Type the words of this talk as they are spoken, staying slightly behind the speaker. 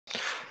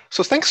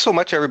So thanks so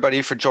much,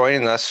 everybody, for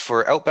joining us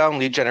for Outbound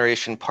Lead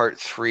Generation Part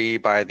 3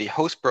 by the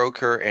Host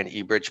Broker and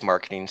eBridge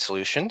Marketing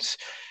Solutions.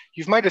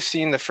 You might have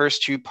seen the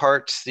first two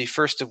parts, the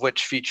first of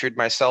which featured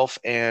myself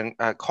and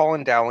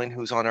Colin Dowling,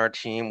 who's on our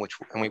team,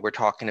 and we were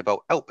talking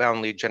about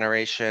outbound lead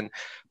generation.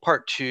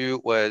 Part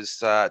 2 was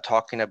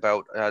talking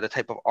about the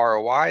type of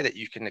ROI that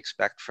you can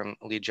expect from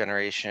lead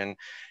generation.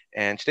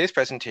 And today's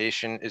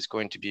presentation is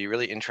going to be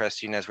really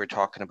interesting as we're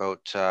talking about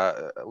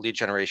lead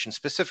generation,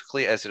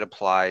 specifically as it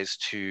applies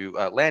to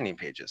landing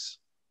pages.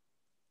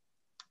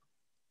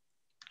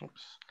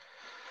 Oops.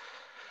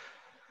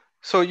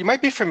 So you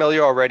might be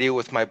familiar already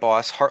with my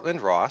boss,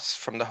 Heartland Ross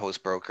from the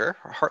Host Broker.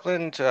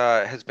 Heartland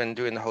has been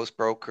doing the Host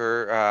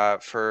Broker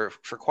for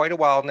quite a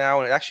while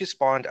now, and it actually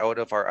spawned out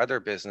of our other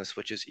business,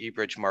 which is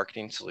eBridge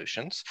Marketing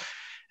Solutions.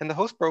 And the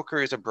Host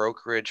Broker is a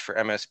brokerage for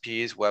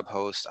MSPs, web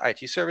hosts,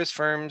 IT service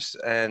firms,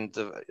 and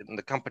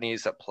the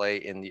companies that play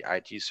in the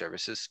IT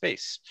services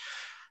space.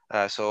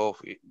 So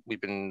we've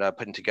been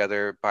putting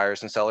together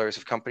buyers and sellers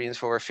of companies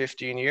for over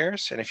 15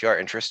 years. And if you are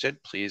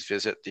interested, please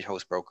visit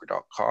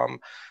thehostbroker.com,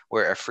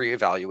 where a free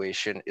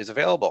evaluation is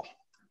available.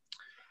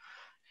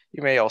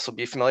 You may also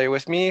be familiar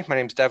with me. My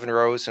name is Devin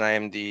Rose, and I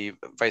am the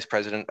Vice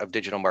President of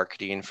Digital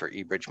Marketing for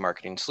eBridge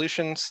Marketing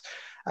Solutions.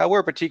 We're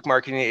a boutique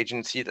marketing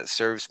agency that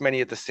serves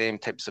many of the same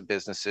types of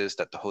businesses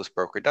that the Host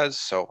Broker does,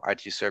 so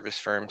IT service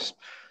firms.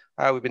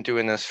 We've been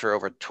doing this for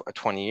over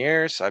 20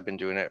 years. I've been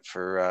doing it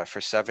for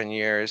 7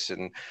 years.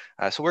 And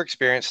so we're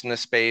experienced in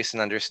this space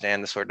and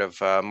understand the sort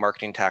of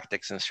marketing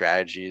tactics and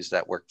strategies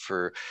that work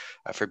for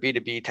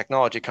B2B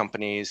technology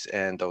companies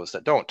and those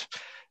that don't.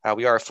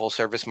 We are a full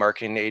service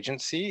marketing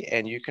agency,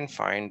 and you can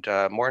find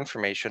more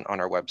information on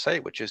our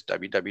website, which is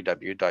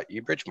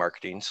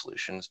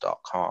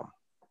www.ebridgemarketingsolutions.com.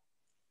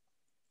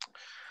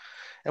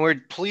 And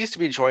we're pleased to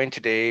be joined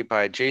today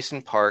by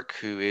Jason Park,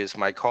 who is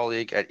my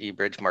colleague at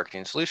eBridge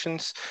Marketing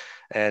Solutions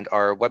and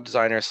our web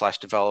designer slash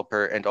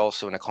developer, and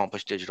also an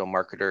accomplished digital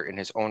marketer in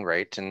his own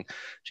right. And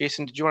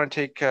Jason, did you want to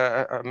take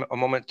a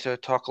moment to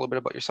talk a little bit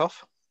about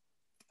yourself?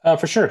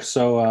 For sure.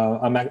 So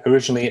I'm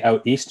originally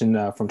out east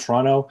from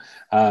Toronto,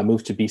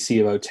 moved to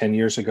BC about 10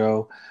 years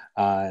ago,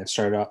 and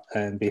started up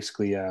and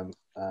basically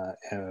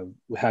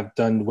have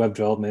done web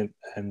development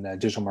and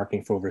digital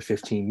marketing for over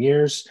 15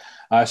 years.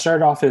 I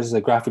started off as a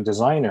graphic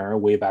designer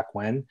way back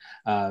when.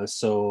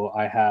 So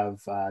I have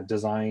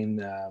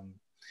design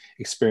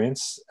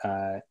experience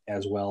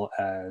as well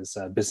as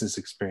business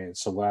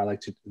experience. So what I like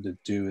to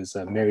do is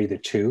marry the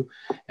two,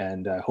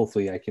 and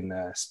hopefully I can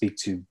speak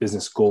to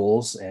business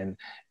goals and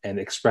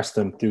express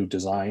them through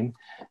design.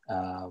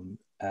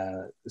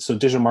 So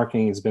digital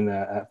marketing has been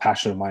a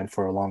passion of mine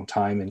for a long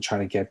time, and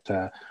trying to get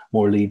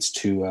more leads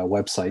to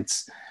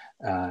websites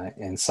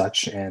and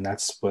such. And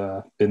that's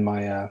been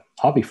my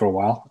hobby for a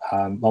while.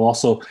 I'm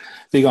also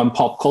big on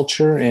pop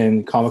culture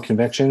and comic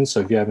conventions.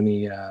 So if you have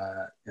any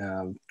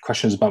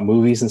questions about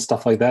movies and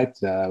stuff like that,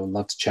 I would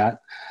love to chat.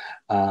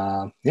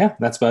 Yeah,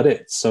 that's about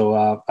it.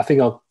 So I think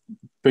I'll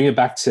bring it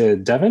back to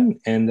Devin,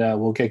 and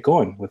we'll get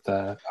going with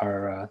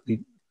our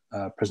lead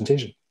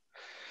presentation.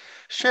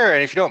 Sure,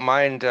 and if you don't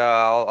mind,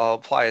 I'll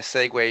apply a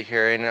segue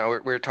here. And we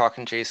were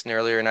talking, Jason,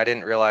 earlier, and I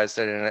didn't realize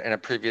that in a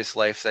previous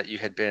life that you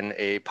had been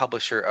a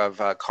publisher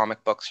of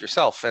comic books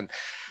yourself. And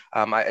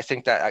I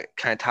think that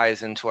kind of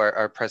ties into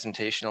our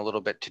presentation a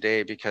little bit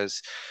today,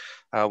 because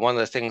one of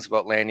the things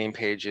about landing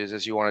pages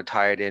is you want to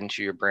tie it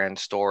into your brand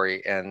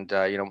story, and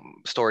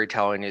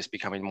storytelling is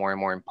becoming more and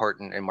more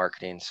important in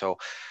marketing. So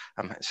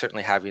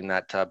certainly having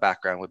that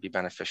background would be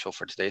beneficial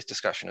for today's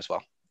discussion as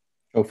well.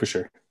 Oh, for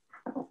sure.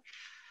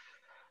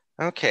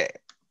 Okay,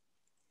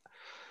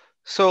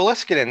 so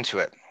let's get into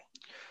it.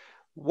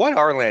 What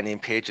are landing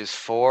pages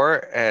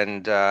for,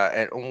 and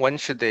when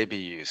should they be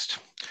used?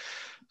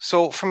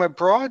 So from a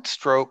broad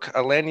stroke,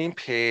 a landing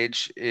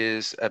page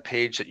is a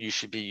page that you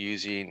should be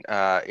using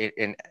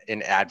in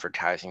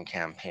advertising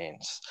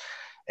campaigns.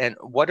 And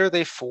what are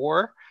they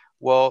for?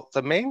 Well,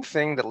 the main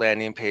thing that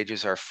landing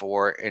pages are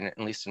for, at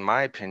least in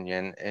my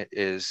opinion,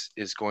 is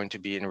going to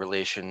be in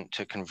relation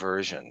to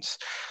conversions.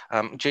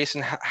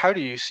 Jason, how do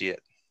you see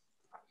it?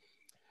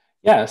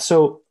 Yeah,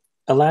 so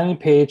a landing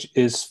page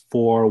is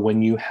for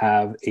when you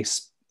have a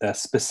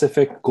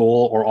specific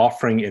goal or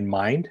offering in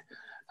mind,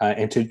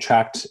 and to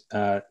attract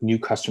new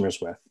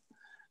customers with.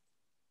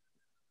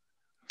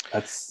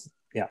 That's,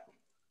 yeah.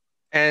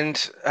 And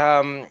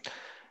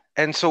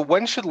so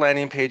when should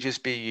landing pages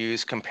be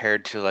used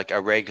compared to like a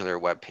regular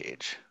web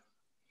page?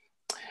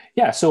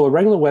 Yeah, so a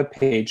regular web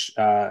page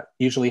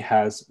usually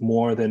has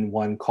more than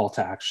one call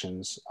to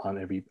actions on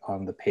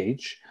the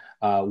page,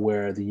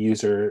 where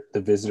the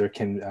visitor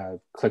can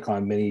click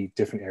on many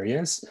different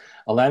areas.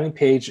 A landing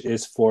page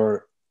is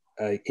for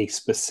a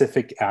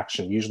specific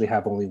action. Usually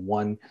have only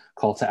one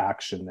call to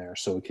action there.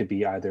 So it could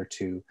be either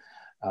to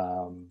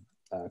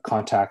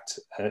contact,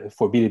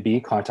 for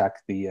B2B,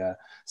 contact the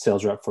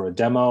sales rep for a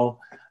demo.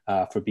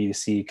 For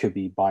B2C, it could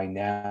be buy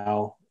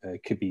now.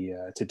 It could be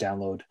to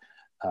download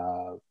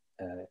a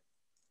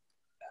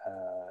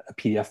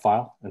PDF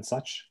file and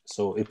such.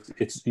 So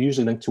it's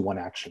usually linked to one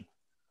action.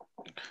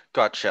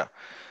 Gotcha.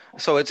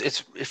 So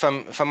it's if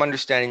I'm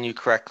understanding you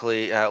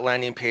correctly,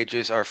 landing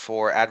pages are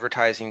for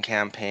advertising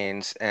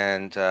campaigns,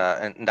 and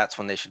that's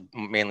when they should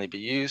mainly be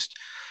used.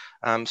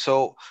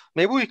 So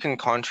maybe we can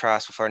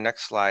contrast with our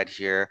next slide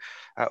here.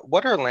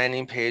 What are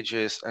landing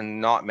pages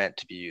not meant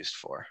to be used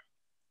for?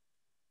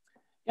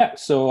 Yeah,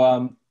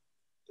 so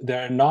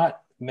they're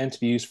not meant to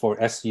be used for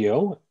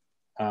SEO.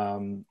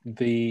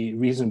 The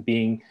reason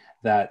being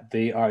that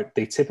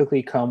they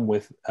typically come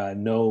with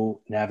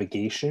no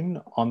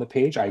navigation on the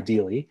page,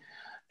 ideally,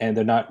 and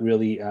they're not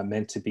really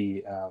meant to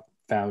be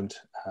found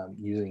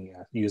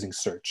using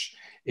search.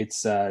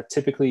 It's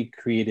typically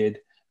created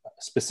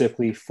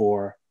specifically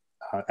for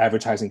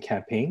advertising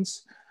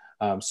campaigns.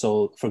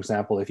 So, for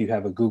example, if you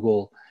have a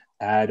Google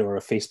ad or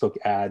a Facebook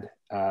ad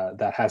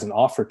that has an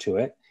offer to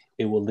it,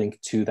 it will link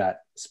to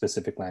that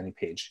specific landing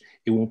page.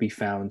 It won't be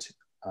found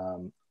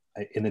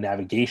in the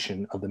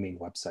navigation of the main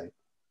website.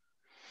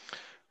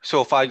 So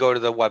if I go to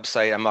the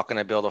website, I'm not going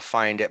to be able to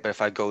find it, but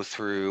if I go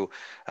through,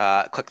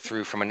 click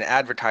through from an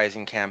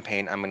advertising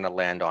campaign, I'm going to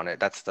land on it.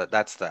 That's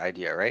the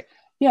idea, right?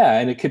 Yeah,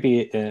 and it could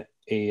be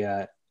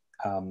a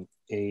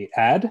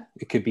ad.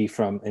 It could be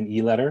from an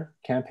e-letter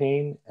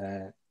campaign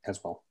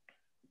as well.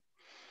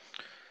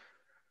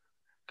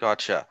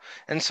 Gotcha.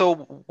 And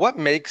so what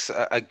makes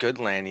a good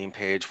landing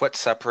page? What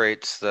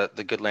separates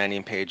the good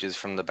landing pages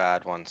from the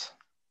bad ones?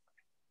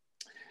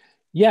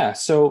 Yeah,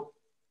 so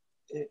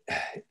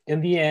in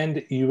the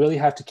end, you really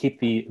have to keep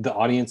the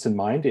audience in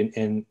mind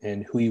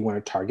and who you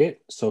want to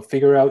target. So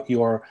figure out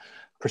your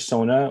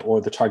persona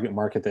or the target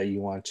market that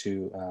you want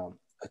to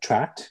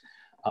attract.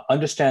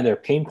 Understand their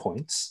pain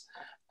points,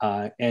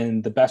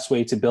 and the best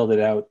way to build it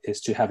out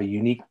is to have a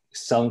unique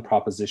selling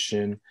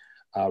proposition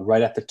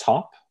right at the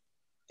top,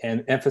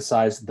 and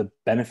emphasize the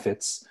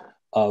benefits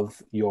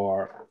of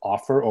your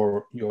offer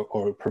or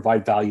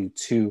provide value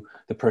to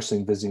the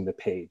person visiting the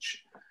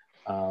page.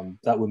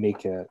 That would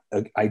make an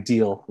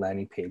ideal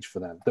landing page for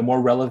them. The more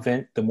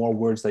relevant, the more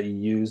words that you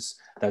use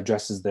that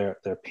addresses their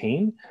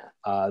pain,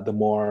 the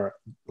more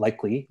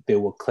likely they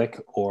will click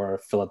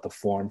or fill out the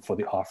form for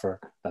the offer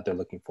that they're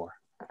looking for.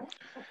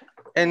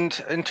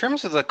 And in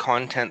terms of the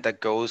content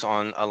that goes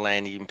on a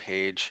landing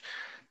page,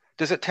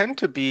 does it tend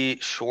to be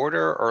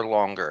shorter or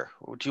longer?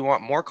 Do you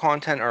want more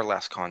content or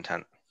less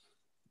content?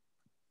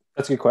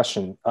 That's a good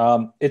question.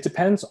 It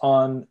depends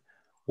on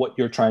what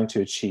you're trying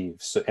to achieve,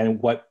 so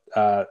and where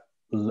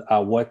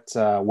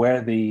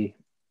the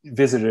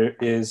visitor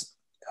is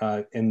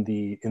in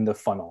the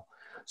funnel.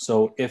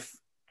 So if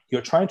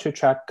you're trying to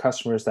attract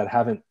customers that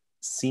haven't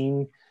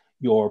seen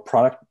your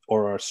product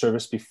or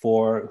service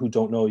before, who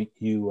don't know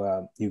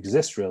you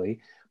exist really,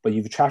 but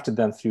you've attracted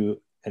them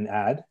through an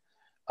ad,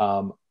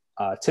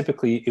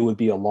 typically it would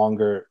be a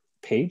longer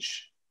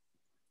page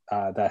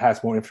that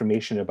has more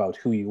information about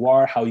who you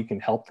are, how you can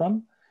help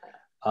them.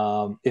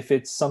 If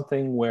it's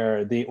something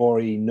where they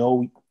already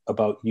know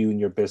about you and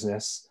your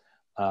business,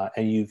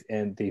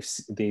 and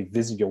they've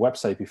visited your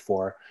website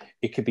before,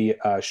 it could be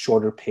a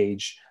shorter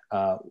page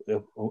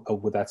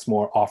that's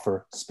more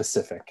offer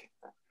specific.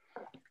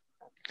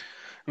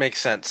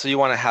 Makes sense. So you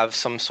want to have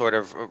some sort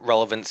of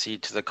relevancy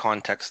to the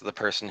context of the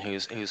person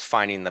who's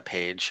finding the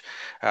page,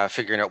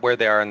 figuring out where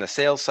they are in the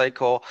sales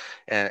cycle,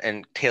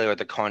 and tailor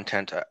the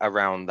content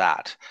around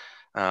that.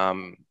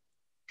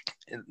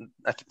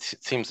 It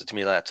seems to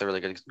me that's a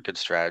really good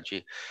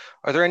strategy.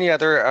 Are there any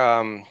other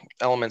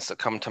elements that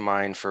come to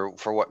mind for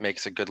what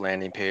makes a good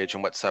landing page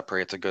and what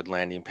separates a good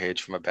landing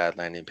page from a bad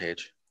landing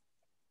page?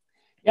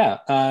 Yeah,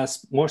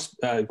 more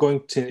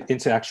going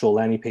into actual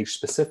landing page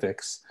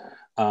specifics.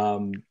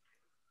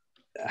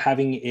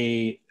 Having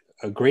a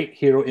great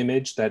hero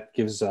image that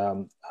gives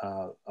a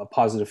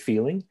positive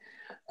feeling,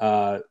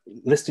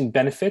 listing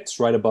benefits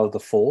right above the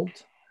fold,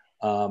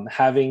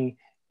 having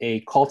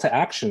a call to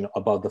action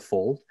above the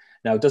fold.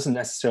 Now, it doesn't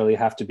necessarily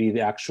have to be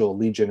the actual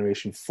lead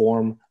generation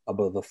form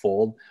above the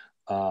fold.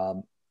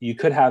 You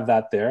could have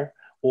that there,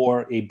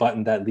 or a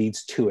button that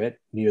leads to it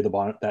near the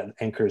bottom, that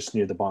anchors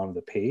near the bottom of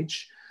the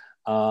page.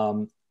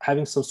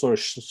 Having some sort of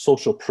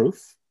social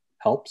proof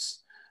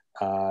helps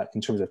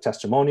in terms of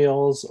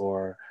testimonials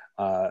or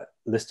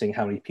listing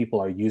how many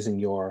people are using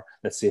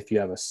let's say if you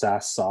have a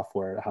SaaS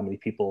software, how many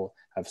people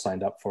have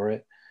signed up for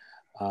it.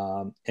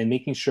 And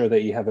making sure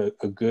that you have a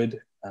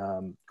good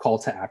call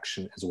to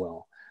action as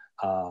well.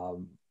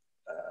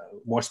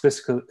 More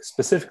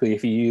specifically,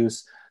 if you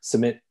use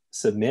submit,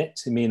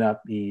 it may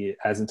not be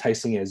as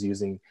enticing as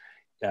using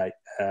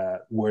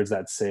words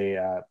that say,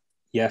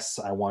 yes,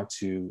 I want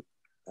to,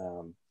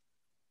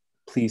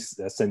 please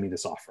send me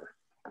this offer.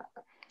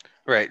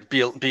 Right.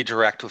 Be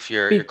direct with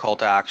your call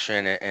to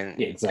action and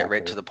yeah, exactly. Get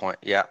right to the point.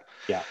 Yeah.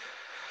 Yeah.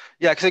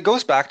 Yeah, because it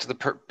goes back to the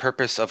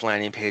purpose of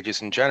landing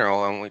pages in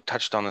general, and we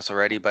touched on this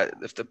already, but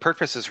if the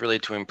purpose is really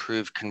to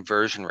improve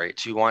conversion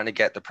rates, you want to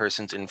get the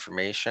person's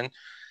information,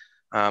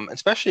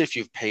 especially if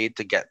you've paid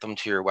to get them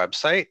to your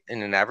website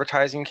in an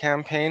advertising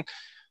campaign.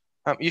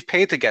 You've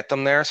paid to get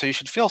them there, so you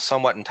should feel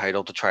somewhat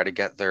entitled to try to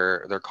get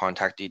their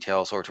contact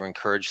details or to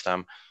encourage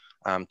them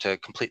to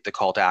complete the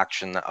call to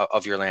action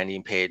of your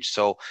landing page.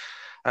 So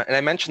And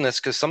I mention this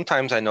because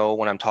sometimes I know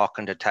when I'm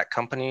talking to tech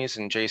companies,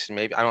 and Jason,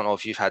 maybe I don't know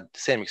if you've had the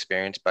same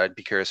experience, but I'd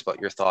be curious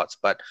about your thoughts.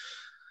 But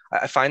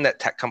I find that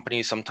tech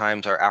companies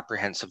sometimes are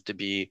apprehensive to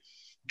be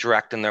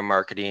direct in their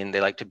marketing.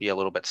 They like to be a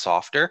little bit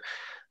softer,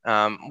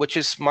 which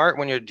is smart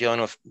when you're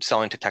dealing with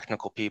selling to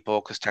technical people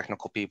because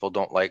technical people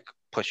don't like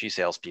pushy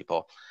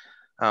salespeople.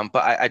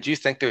 But I do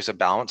think there's a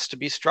balance to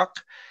be struck.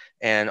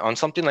 And on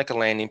something like a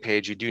landing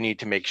page, you do need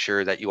to make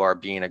sure that you are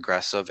being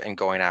aggressive and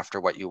going after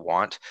what you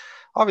want.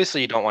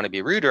 Obviously, you don't want to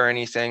be rude or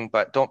anything,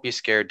 but don't be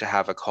scared to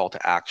have a call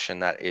to action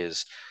that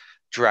is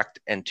direct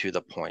and to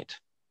the point.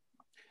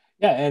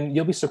 Yeah, and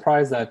you'll be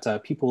surprised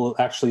that people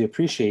actually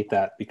appreciate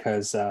that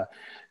because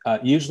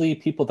usually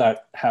people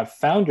that have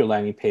found your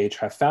landing page,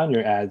 have found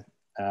your ad,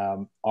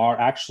 are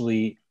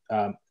actually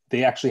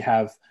they actually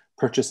have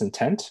purchase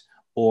intent,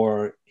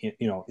 or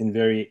in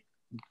very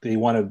they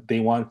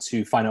want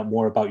to find out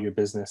more about your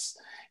business,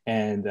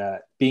 and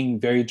being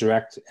very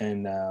direct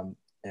and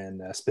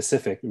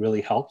specific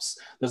really helps.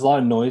 There's a lot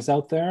of noise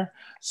out there,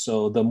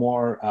 so the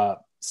more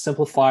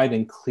simplified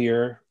and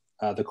clear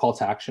the call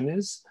to action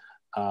is,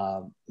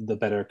 the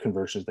better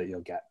conversions that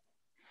you'll get.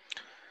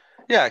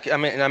 Yeah, I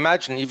mean, and I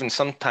imagine even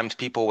sometimes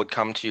people would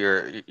come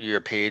to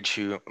your page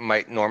who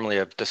might normally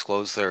have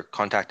disclosed their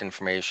contact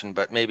information,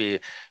 but maybe you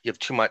have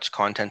too much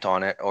content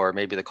on it, or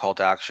maybe the call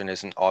to action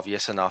isn't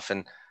obvious enough,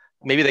 and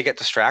maybe they get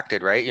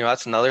distracted, right?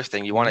 That's another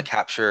thing. You want to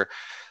capture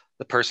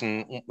the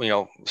person,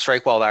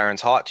 strike while the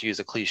iron's hot, to use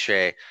a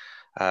cliche.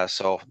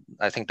 So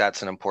I think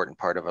that's an important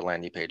part of a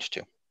landing page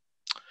too.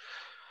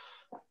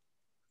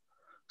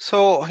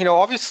 So,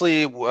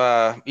 obviously,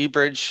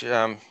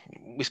 eBridge,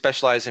 we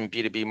specialize in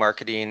B2B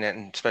marketing,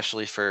 and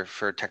especially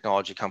for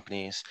technology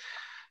companies.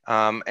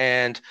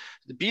 And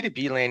the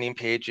B2B landing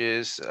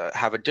pages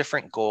have a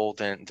different goal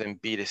than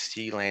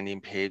B2C landing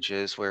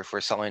pages, where if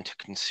we're selling to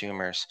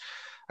consumers.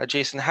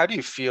 Jason, how do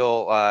you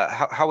feel,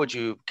 how would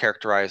you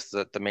characterize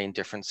the main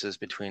differences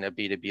between a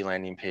B2B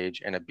landing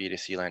page and a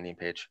B2C landing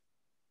page?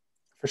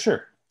 For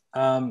sure.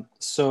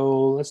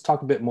 So let's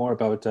talk a bit more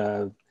about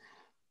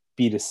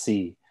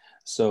B2C.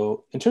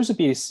 So in terms of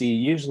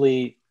B2C,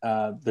 usually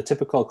the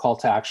typical call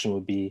to action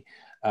would be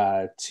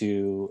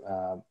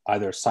to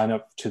either sign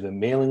up to the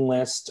mailing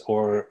list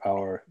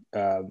or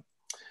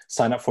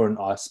sign up for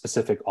a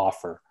specific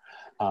offer.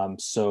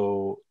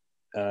 So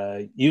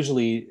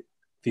usually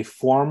the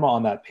form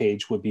on that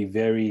page would be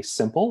very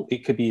simple.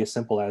 It could be as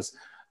simple as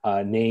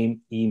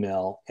name,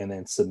 email, and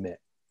then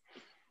submit.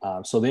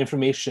 So the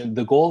information,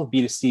 the goal of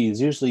B2C is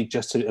usually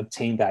just to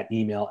obtain that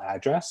email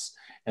address,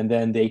 and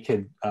then they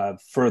could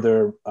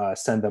further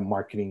send them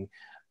marketing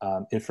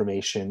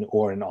information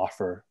or an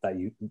offer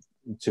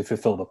to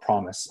fulfill the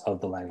promise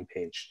of the landing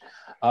page.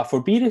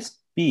 For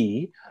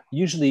B2B,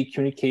 usually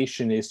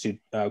communication is to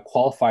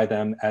qualify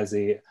them as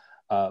a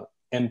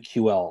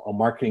MQL, a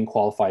marketing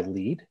qualified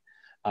lead.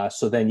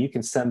 So then you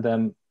can send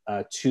them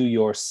to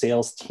your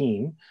sales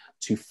team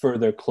to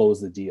further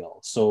close the deal.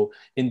 So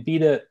in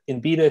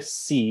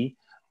B2C,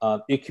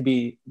 it could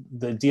be,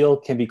 the deal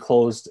can be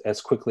closed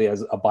as quickly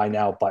as a buy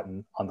now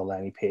button on the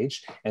landing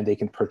page, and they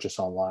can purchase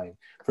online.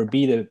 For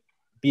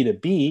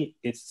B2B,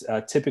 it's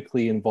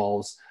typically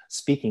involves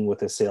speaking with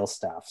the sales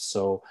staff.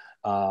 So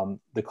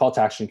the call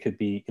to action could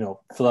be,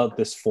 fill out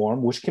this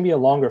form, which can be a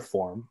longer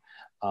form,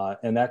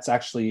 and that's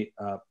actually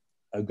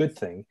a good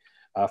thing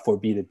for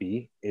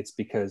B2B. It's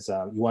because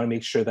you want to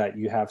make sure that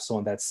you have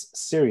someone that's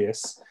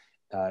serious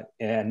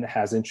and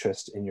has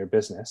interest in your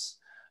business.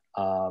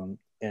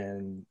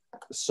 And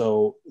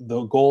so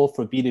the goal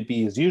for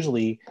B2B is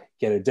usually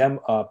get a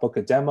demo, book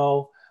a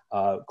demo,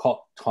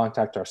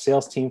 contact our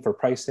sales team for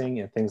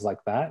pricing and things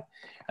like that.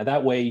 And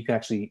that way you can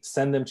actually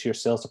send them to your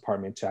sales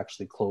department to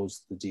actually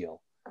close the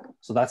deal.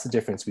 So that's the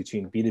difference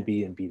between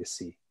B2B and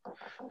B2C.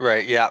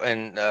 Right. Yeah.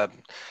 And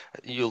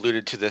you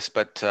alluded to this,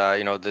 but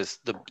the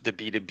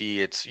B2B,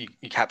 it's you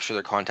capture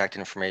their contact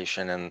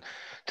information, and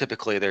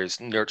typically there's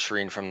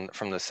nurturing from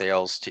the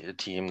sales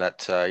team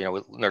that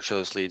will nurture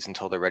those leads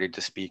until they're ready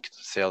to speak to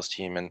the sales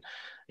team. And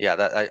yeah,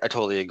 that I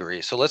totally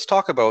agree. So let's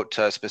talk about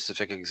a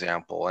specific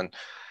example. And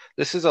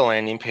this is a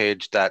landing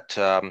page that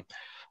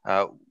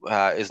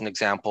is an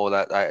example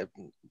that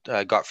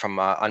I got from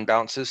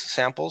Unbounce's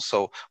samples.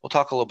 So we'll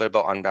talk a little bit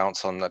about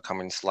Unbounce on the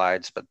coming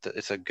slides, but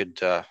it's a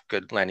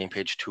good landing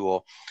page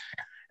tool.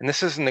 And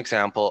this is an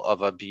example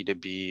of a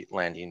B2B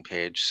landing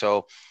page.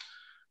 So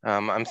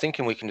I'm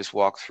thinking we can just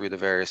walk through the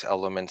various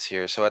elements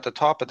here. So at the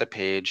top of the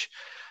page,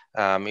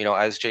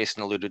 as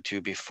Jason alluded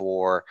to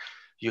before,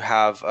 you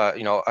have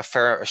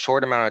a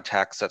short amount of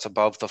text that's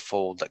above the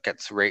fold that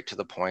gets right to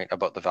the point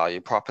about the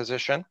value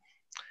proposition.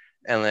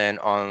 And then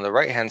on the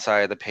right-hand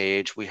side of the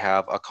page, we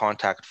have a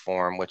contact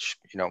form, which,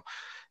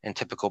 in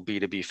typical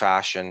B2B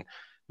fashion,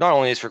 not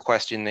only is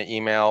requesting the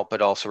email,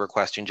 but also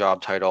requesting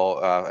job title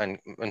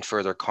and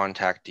further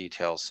contact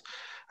details.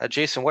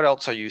 Jason, what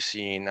else are you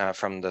seeing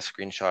from the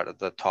screenshot at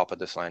the top of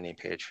this landing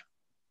page?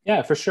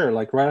 Yeah, for sure.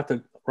 Like right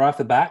off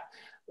the bat,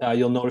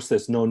 you'll notice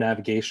there's no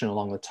navigation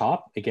along the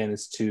top. Again,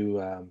 it's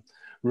to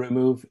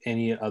remove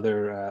any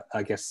other,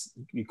 I guess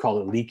you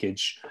call it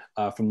leakage,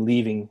 from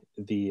leaving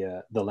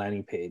the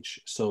landing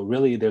page. So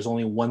really, there's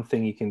only one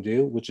thing you can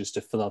do, which is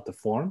to fill out the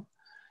form,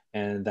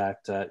 and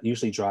that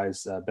usually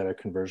drives better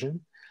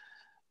conversion.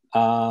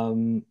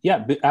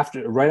 Yeah,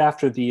 right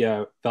after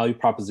the value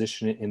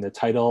proposition in the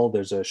title,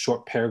 there's a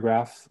short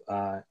paragraph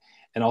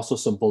and also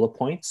some bullet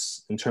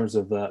points in terms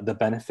of the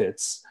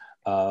benefits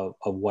of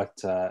what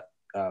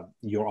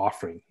you're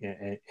offering,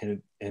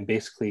 and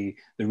basically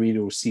the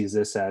reader sees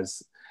this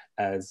as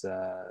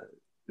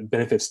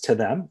benefits to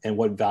them and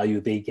what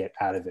value they get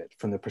out of it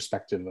from the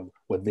perspective of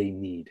what they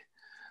need.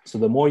 So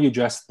the more you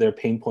address their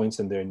pain points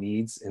and their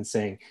needs, and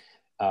saying,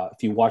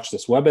 if you watch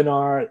this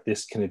webinar,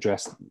 this can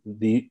address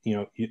these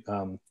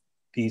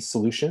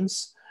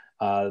solutions,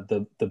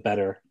 the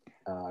better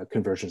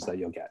conversions that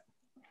you'll get.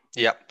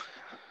 Yep.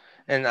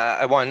 And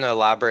I want to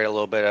elaborate a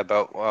little bit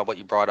about what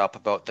you brought up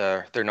about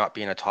there not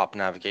being a top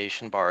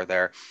navigation bar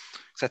there,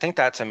 because I think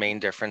that's a main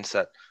difference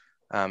that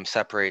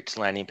separates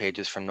landing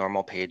pages from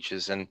normal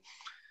pages. And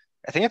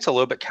I think it's a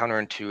little bit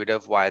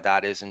counterintuitive why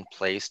that is in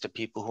place to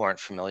people who aren't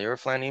familiar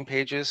with landing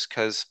pages,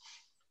 because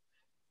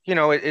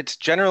it's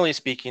generally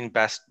speaking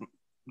best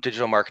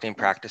digital marketing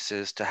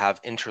practices to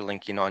have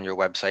interlinking on your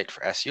website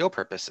for SEO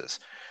purposes.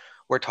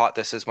 We're taught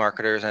this as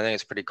marketers, and I think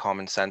it's pretty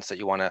common sense that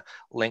you want to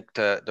link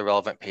to the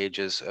relevant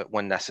pages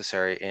when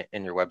necessary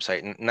in your website,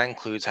 and that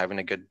includes having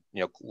a good,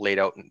 laid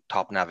out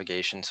top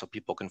navigation so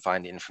people can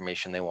find the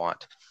information they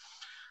want.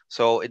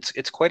 So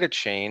it's quite a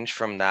change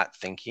from that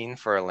thinking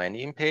for a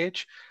landing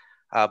page,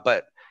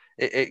 but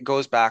it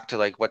goes back to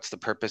like, what's the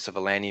purpose of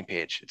a landing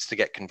page? It's to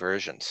get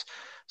conversions.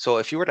 So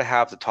if you were to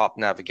have the top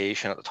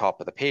navigation at the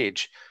top of the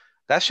page,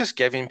 that's just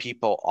giving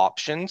people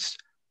options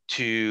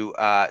to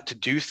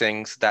do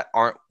things that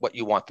aren't what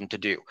you want them to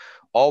do.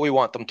 All we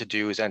want them to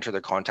do is enter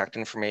their contact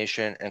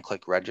information and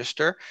click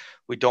register.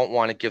 We don't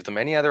want to give them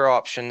any other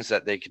options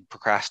that they could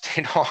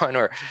procrastinate on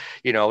or,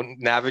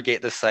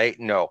 navigate the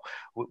site. No,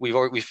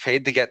 we've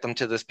paid to get them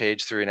to this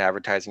page through an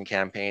advertising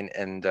campaign,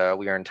 and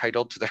we are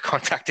entitled to their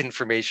contact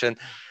information.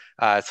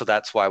 So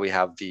that's why we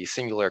have the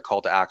singular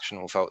call to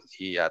action without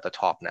the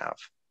top nav.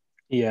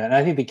 Yeah, and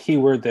I think the key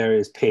word there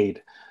is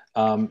paid.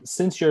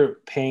 Since you're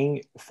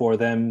paying for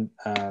them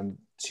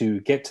to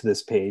get to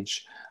this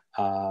page,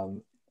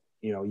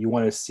 you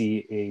want to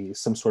see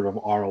some sort of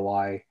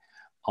ROI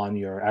on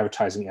your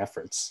advertising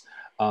efforts.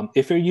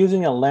 If you're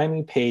using a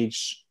landing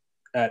page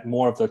at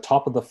more of the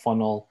top of the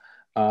funnel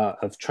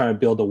of trying to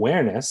build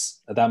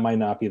awareness, that might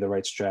not be the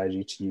right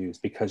strategy to use,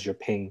 because you're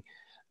paying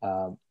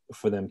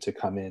for them to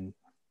come in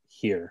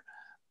here.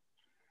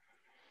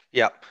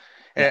 Yep.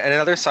 And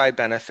another side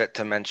benefit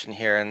to mention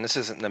here, and this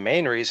isn't the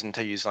main reason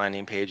to use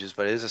landing pages,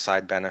 but it is a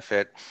side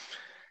benefit,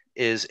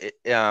 is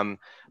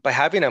by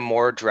having a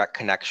more direct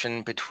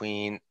connection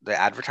between the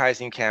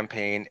advertising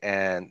campaign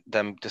and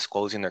them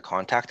disclosing their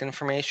contact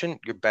information,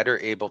 you're better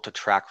able to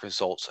track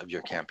results of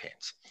your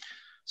campaigns.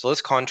 So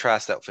let's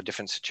contrast that with a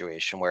different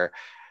situation where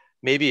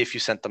maybe if you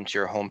sent them to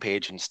your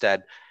homepage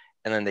instead,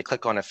 and then they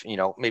click on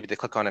maybe they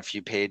click on a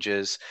few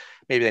pages,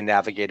 maybe they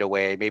navigate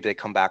away, maybe they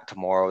come back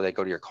tomorrow, they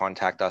go to your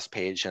contact us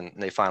page and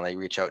they finally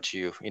reach out to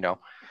you.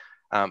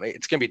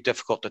 It's going to be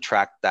difficult to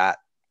track that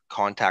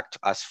contact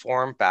us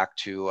form back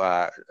to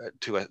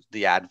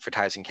the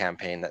advertising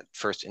campaign that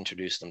first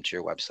introduced them to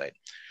your website.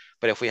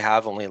 But if we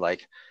have only,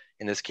 like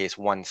in this case,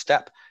 one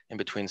step in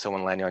between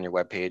someone landing on your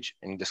webpage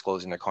and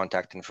disclosing their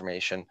contact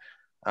information,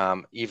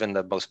 even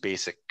the most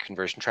basic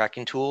conversion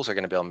tracking tools are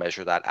going to be able to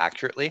measure that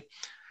accurately.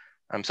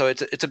 So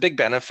it's a big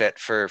benefit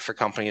for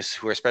companies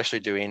who are especially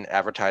doing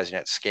advertising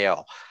at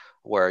scale,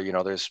 where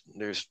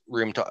there's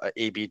room to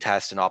A/B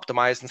test and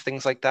optimize and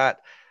things like that,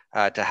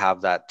 to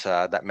have that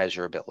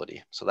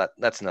measurability. So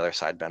that's another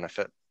side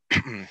benefit.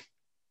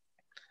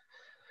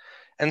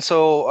 And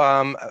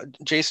so,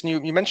 Jason,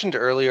 you mentioned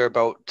earlier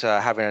about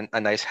having a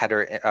nice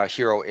header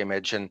hero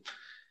image, and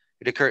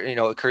it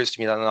occurs to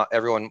me that not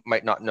everyone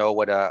might not know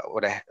what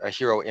a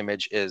hero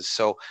image is.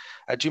 So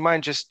do you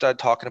mind just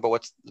talking about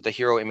what's the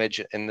hero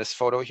image in this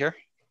photo here?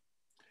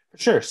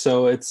 Sure.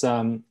 So it's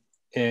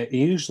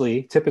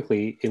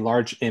typically a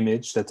large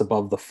image that's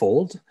above the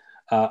fold.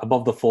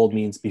 Above the fold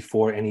means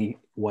before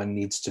anyone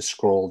needs to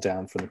scroll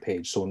down from the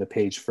page. So when the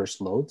page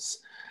first loads.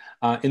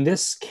 In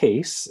this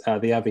case,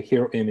 they have a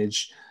hero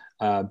image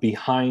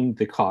behind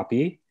the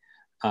copy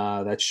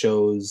that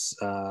shows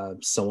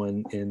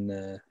someone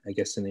in, I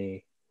guess, in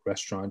a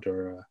restaurant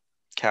or a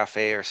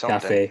cafe or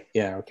something.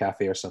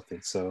 Cafe or something.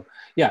 So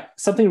yeah,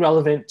 something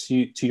relevant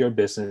to your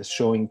business,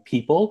 showing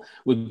people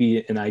would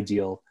be an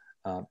ideal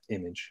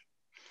image.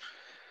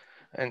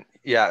 And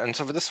yeah, and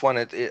so for this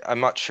one, I'm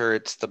not sure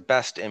it's the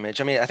best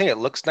image. I mean, I think it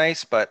looks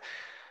nice, but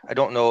I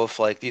don't know if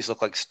these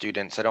look like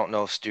students. I don't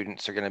know if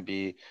students are going to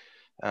be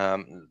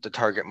the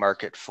target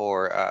market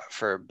for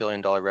a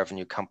billion-dollar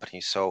revenue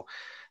company. So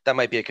that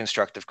might be a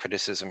constructive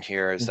criticism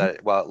here, is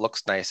that while it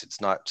looks nice,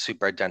 it's not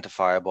super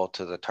identifiable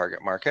to the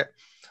target market.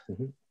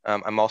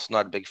 I'm also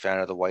not a big fan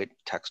of the white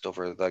text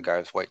over the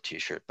guy's white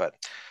t-shirt, but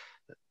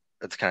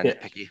it's kind of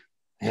nitpicky.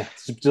 Yeah,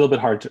 it's a little bit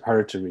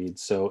harder to read.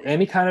 So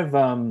any kind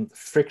of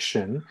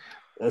friction,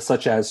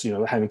 such as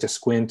having to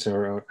squint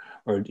or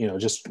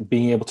just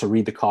being able to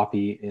read the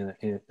copy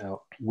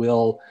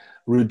will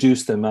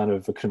reduce the amount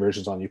of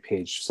conversions on your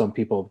page. Some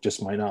people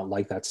just might not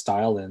like that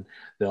style, and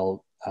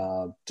they'll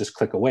just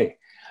click away.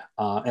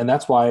 And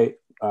that's why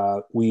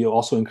we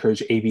also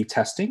encourage A/B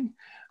testing,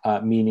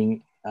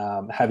 meaning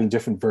having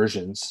different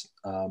versions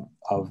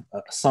of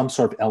some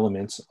sort of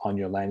elements on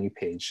your landing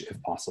page, if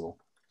possible.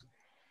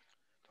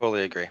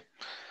 Totally agree.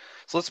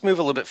 So let's move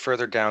a little bit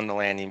further down the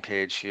landing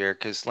page here,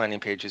 because landing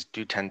pages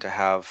do tend to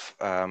have,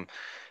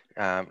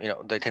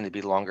 they tend to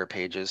be longer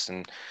pages.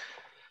 And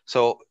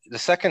so the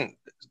second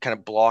kind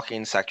of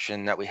blocking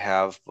section that we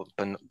have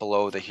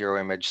below the hero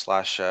image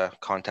slash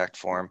contact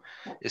form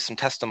is some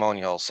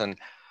testimonials. And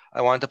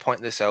I wanted to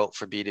point this out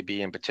for B2B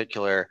in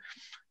particular.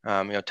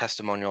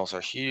 Testimonials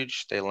are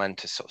huge. They lend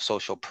to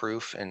social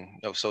proof, and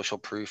social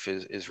proof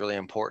is really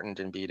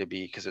important in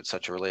B2B because it's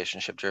such a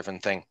relationship driven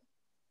thing.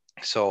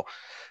 So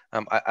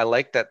I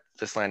like that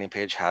this landing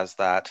page has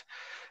that.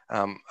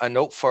 A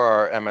note for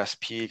our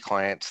MSP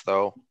clients,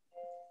 though,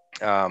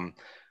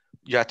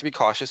 you have to be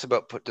cautious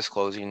about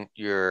disclosing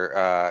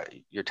your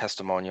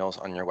testimonials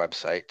on your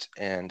website.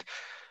 And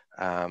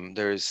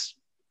there's,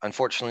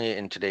 unfortunately,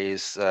 in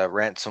today's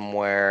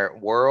ransomware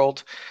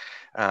world,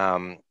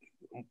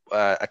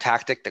 a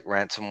tactic that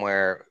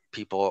ransomware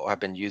people have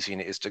been using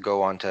is to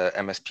go onto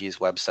MSPs'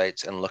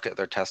 websites and look at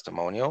their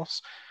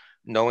testimonials,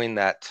 knowing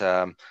that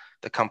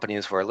the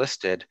companies who are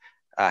listed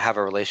have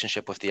a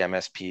relationship with the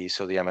MSP,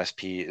 so the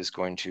MSP is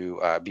going to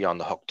be on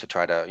the hook to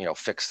try to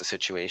fix the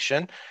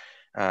situation,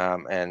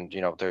 and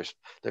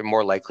they're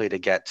more likely to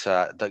get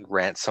the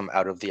ransom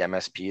out of the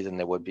MSP than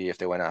they would be if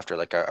they went after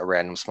like a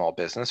random small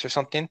business or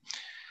something.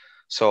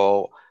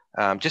 So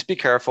just be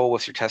careful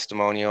with your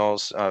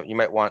testimonials. You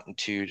might want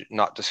to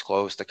not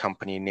disclose the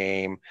company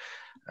name.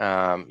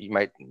 You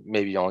might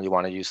maybe only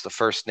want to use the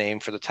first name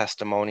for the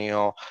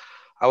testimonial.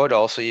 I would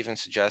also even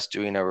suggest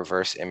doing a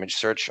reverse image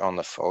search on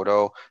the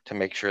photo to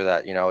make sure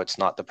that it's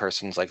not the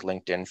person's like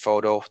LinkedIn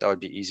photo. That would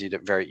be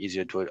very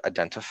easy to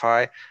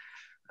identify,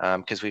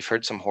 because we've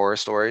heard some horror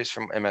stories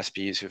from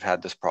MSPs who've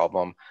had this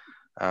problem,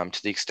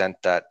 to the extent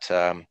that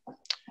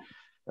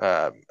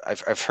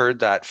I've heard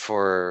that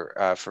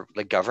for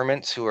like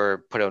governments who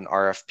are put out an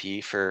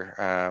RFP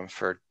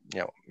for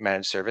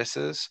managed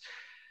services.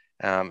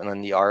 And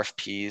then the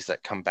RFPs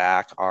that come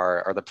back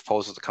or the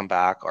proposals that come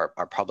back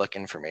are public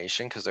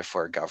information because they're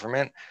for a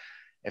government.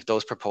 If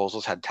those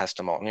proposals had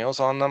testimonials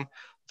on them,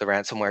 the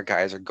ransomware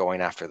guys are going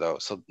after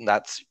those. So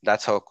that's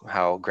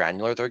how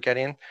granular they're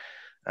getting.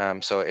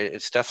 So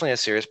it's definitely a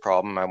serious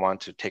problem. I want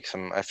to take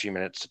a few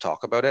minutes to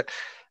talk about it.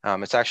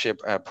 It's actually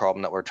a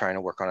problem that we're trying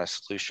to work on a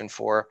solution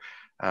for,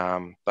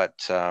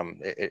 but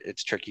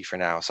it's tricky for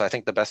now. So I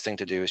think the best thing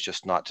to do is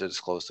just not to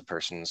disclose the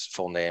person's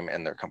full name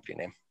and their company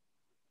name.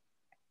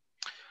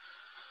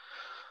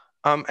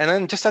 And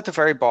then just at the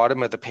very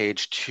bottom of the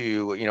page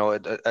too,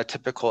 a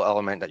typical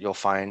element that you'll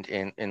find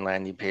in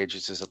landing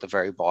pages is at the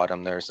very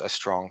bottom, there's a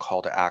strong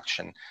call to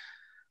action.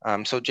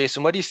 So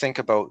Jason, what do you think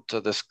about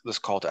this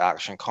call to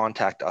action?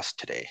 Contact us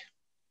today.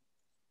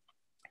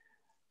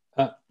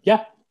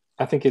 Yeah,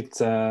 I think it's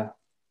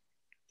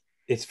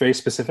very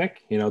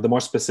specific. The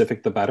more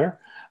specific, the better.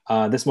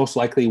 This most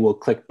likely will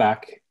click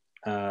back,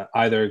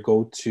 either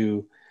go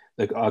to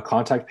the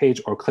contact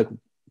page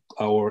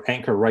or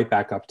anchor right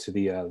back up to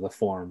the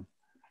form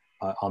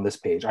on this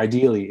page.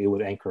 Ideally, it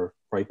would anchor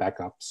right back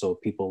up so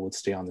people would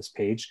stay on this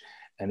page.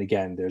 And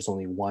again, there's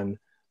only one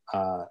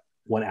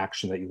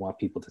action that you want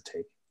people to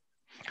take.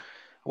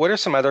 What are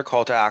some other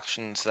call to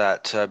actions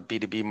that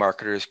B2B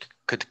marketers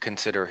could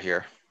consider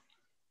here?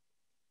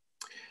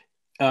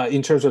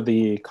 In terms of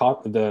the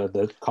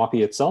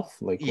copy itself,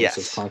 like yes.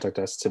 It says contact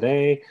us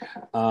today.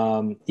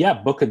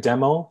 Book a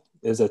demo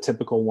is a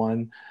typical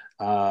one.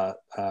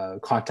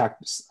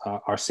 Contact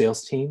our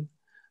sales team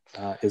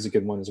is a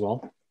good one as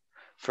well.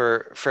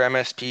 For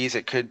MSPs,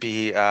 it could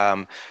be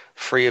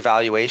free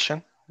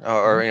evaluation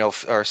or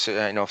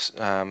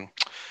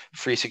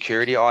free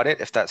security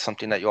audit if that's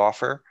something that you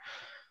offer.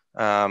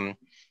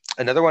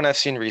 Another one I've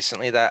seen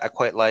recently that I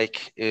quite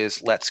like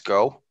is Let's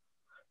Go.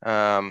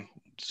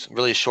 It's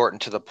really short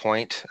and to the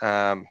point.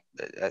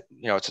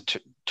 It's a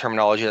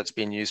terminology that's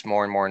being used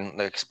more and more in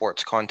the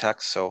sports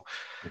context. So,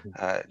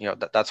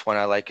 that's one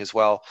I like as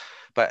well.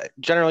 But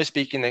generally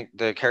speaking,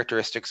 the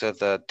characteristics of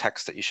the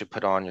text that you should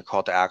put on your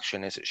call to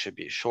action is it should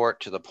be short,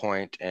 to the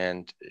point,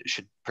 and it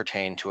should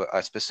pertain to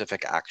a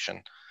specific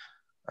action.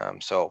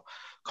 So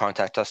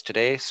contact us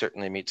today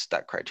certainly meets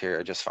that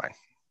criteria just fine.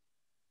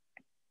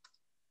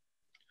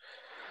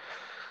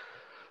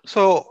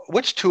 So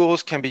which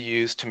tools can be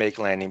used to make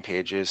landing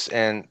pages?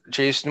 And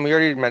Jason, we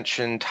already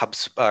mentioned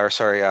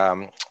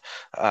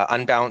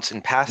Unbounce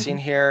and passing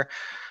here.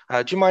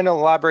 Do you mind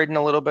elaborating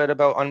a little bit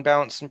about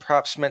Unbounce and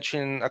perhaps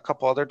mentioning a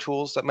couple other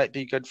tools that might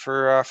be good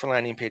for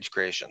landing page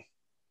creation?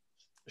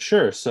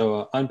 Sure.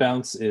 So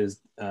Unbounce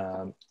is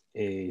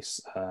a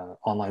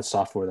online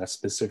software that's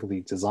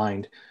specifically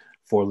designed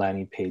for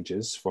landing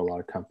pages for a lot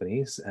of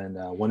companies. And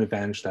one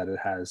advantage that it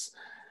has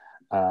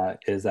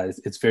is that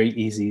it's very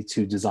easy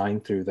to design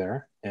through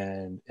there,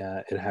 and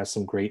it has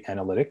some great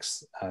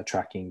analytics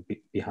tracking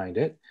behind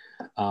it.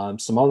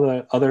 Some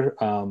other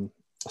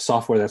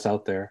software that's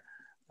out there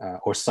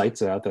or sites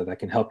that are out there that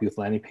can help you with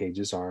landing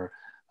pages are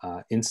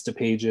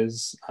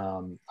Instapages.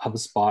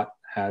 HubSpot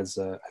has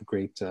a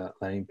great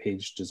landing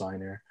page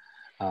designer.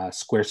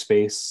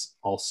 Squarespace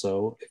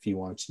also, if you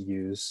want to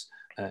use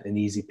an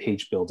easy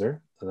page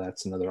builder,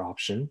 that's another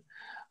option.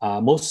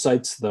 Most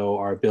sites, though,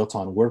 are built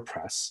on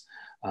WordPress.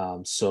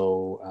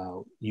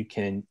 So you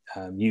can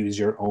use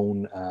your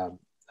own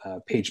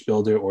page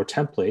builder or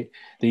template.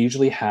 They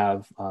usually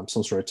have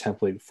some sort of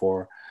template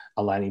for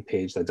a landing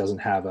page that doesn't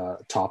have a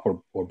top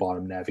or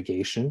bottom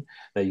navigation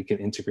that you can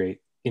integrate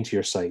into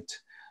your site.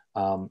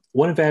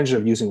 One advantage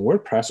of using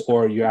WordPress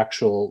or your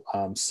actual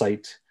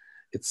site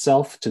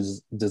itself to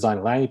design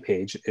a landing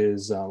page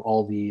is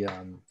all the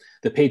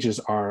pages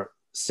are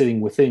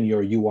sitting within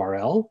your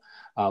URL,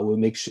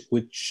 which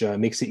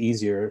makes it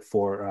easier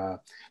for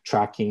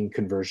tracking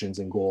conversions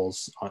and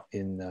goals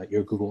in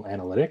your Google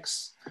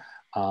Analytics.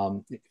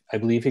 I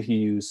believe if you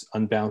use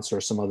Unbounce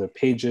or some other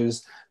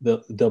pages,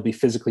 they'll be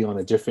physically on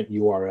a different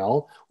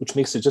URL, which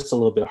makes it just a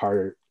little bit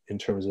harder in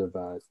terms of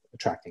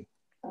tracking.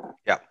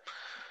 Yeah,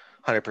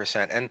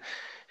 100%. And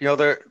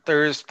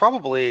there's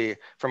probably,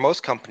 for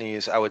most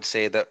companies, I would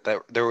say that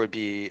there would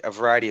be a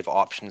variety of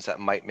options that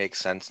might make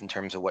sense in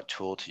terms of what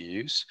tool to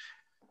use.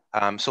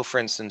 So for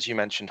instance, you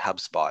mentioned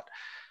HubSpot.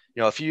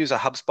 If you use a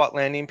HubSpot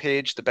landing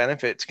page, the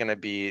benefit's going to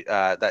be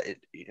that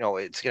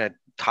it's going to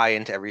tie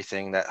into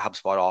everything that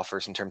HubSpot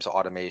offers in terms of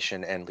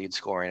automation and lead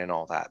scoring and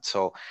all that.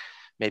 So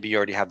maybe you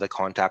already have the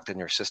contact in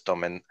your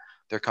system and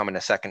they're coming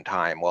a second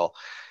time. Well,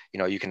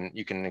 you can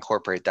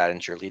incorporate that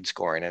into your lead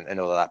scoring and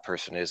know that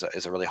person is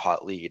a really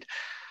hot lead.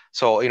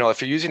 So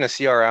if you're using a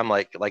CRM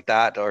like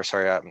that, or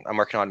sorry, a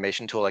marketing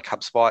automation tool like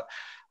HubSpot,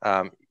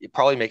 it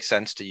probably makes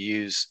sense to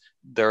use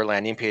their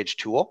landing page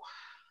tool.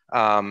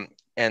 And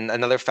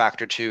another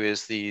factor too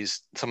is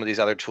some of these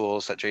other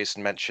tools that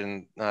Jason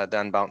mentioned, the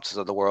Unbounces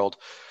of the world.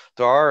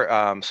 There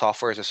are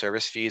software as a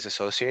service fees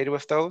associated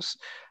with those.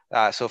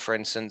 So for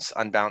instance,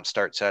 Unbounce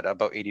starts at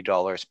about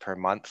 $80 per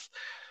month.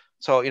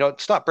 So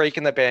it's not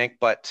breaking the bank,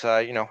 but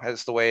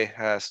as the way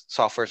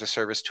software as a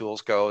service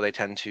tools go, they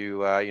tend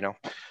to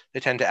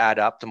add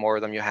up the more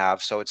of them you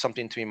have. So it's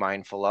something to be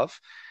mindful of.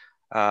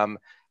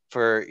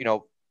 For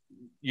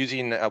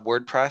using a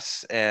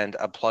WordPress and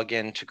a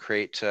plugin to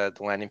create the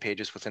landing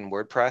pages within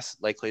WordPress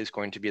likely is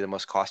going to be the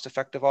most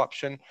cost-effective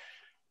option.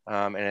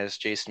 And as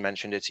Jason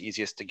mentioned, it's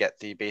easiest to get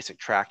the basic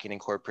tracking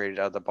incorporated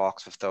out of the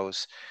box with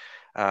those.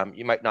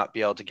 You might not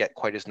be able to get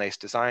quite as nice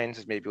designs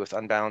as maybe with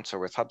Unbounce or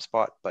with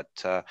HubSpot, but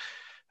or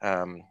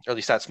at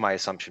least that's my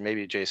assumption.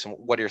 Maybe Jason,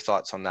 what are your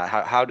thoughts on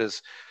that?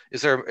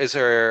 Is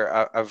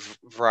there a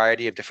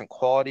variety of different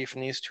quality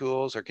from these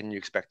tools, or can you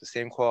expect the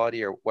same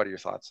quality, or what are your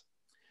thoughts?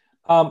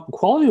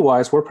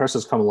 Quality-wise, WordPress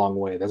has come a long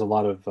way. There's a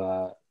lot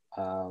of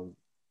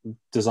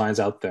designs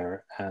out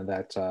there and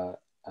that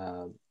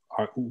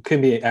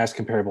can be as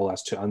comparable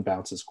as to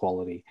Unbounce's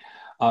quality.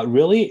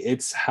 Really,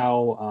 it's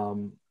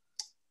how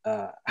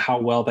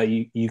well that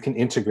you can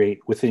integrate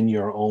within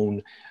your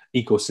own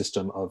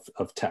ecosystem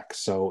of tech.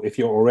 So if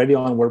you're already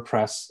on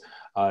WordPress,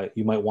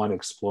 you might want to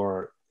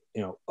explore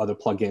other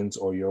plugins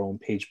or your own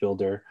page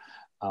builder.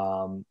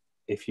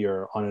 If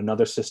you're on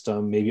another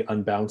system, maybe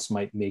Unbounce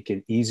might make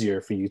it easier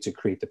for you to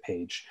create the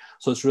page.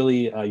 So it's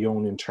really your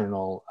own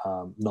internal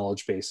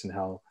knowledge base and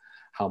how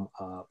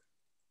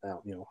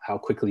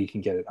quickly you can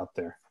get it up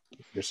there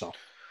yourself.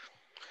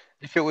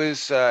 If it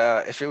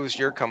was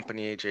your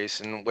company,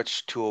 Jason,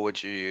 which tool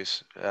would you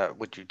use?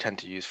 Would you tend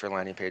to use for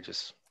landing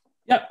pages?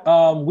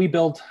 Yeah, we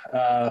build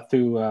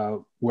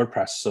through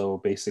WordPress. So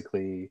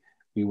basically,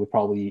 we would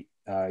probably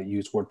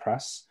use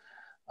WordPress.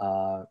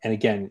 And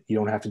again, you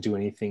don't have to do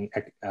anything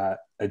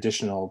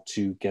additional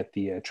to get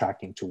the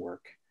tracking to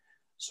work.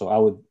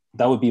 So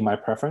that would be my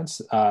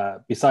preference.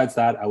 Besides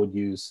that, I would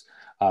use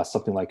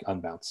something like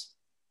Unbounce.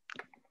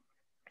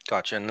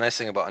 Gotcha. And the nice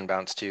thing about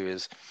Unbounce too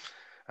is,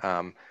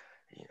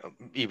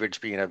 eBridge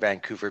being a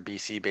Vancouver,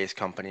 BC based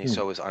company,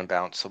 so is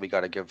Unbounce. So we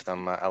got to give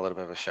them a little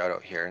bit of a shout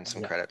out here and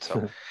some credit.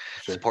 So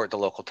sure. Support the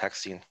local tech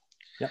scene.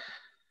 Yeah.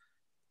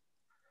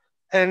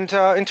 And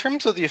in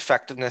terms of the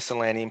effectiveness of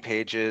landing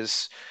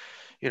pages,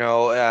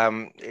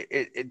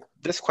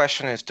 this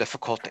question is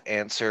difficult to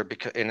answer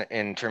because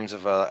in terms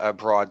of a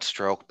broad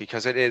stroke,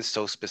 because it is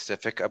so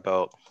specific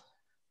about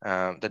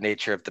the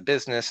nature of the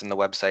business and the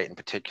website in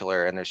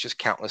particular, and there's just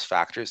countless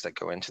factors that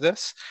go into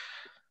this.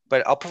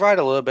 But I'll provide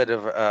a little bit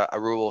of a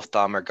rule of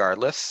thumb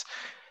regardless.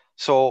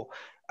 So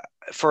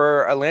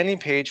for a landing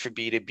page for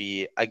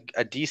B2B,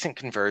 a decent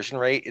conversion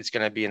rate is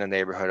going to be in the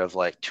neighborhood of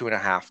like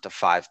 2.5 to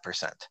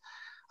 5%.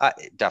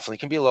 It definitely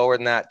can be lower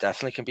than that,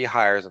 definitely can be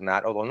higher than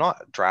that, although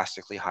not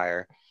drastically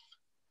higher.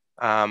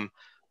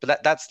 But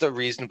that's the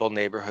reasonable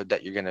neighborhood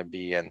that you're going to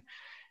be in.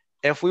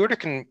 If we were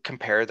to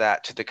compare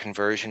that to the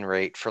conversion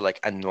rate for like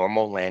a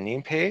normal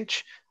landing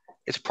page,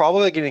 it's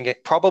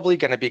probably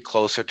going to be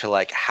closer to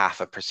like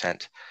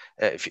 0.5%.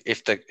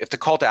 If the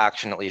call to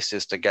action at least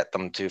is to get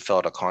them to fill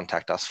out a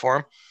contact us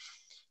form.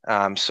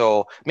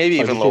 So maybe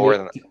Sorry, even lower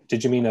than.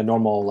 did you mean a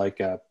normal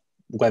like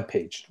web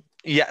page?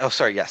 Yeah. Oh,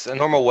 sorry. Yes, a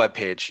normal web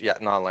page. Yeah,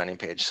 not a landing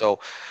page. So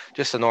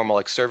just a normal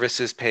like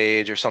services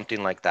page or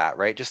something like that,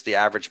 right? Just the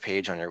average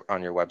page on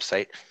your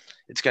website.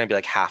 It's going to be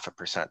like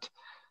 0.5%.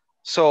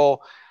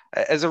 So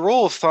as a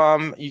rule of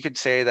thumb, you could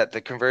say that the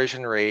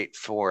conversion rate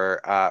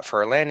for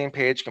a landing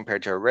page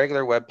compared to a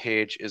regular web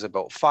page is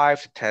about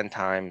 5 to 10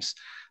 times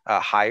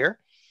higher.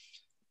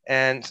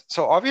 And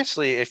so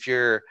obviously, if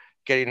you're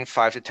getting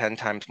 5 to 10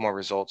 times more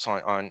results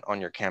on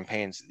your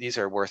campaigns, these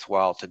are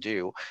worthwhile to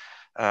do.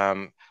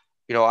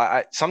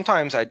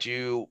 Sometimes I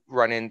do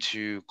run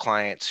into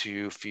clients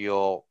who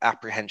feel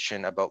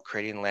apprehension about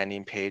creating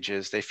landing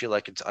pages. They feel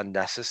like it's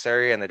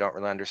unnecessary and they don't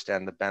really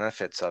understand the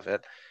benefits of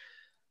it.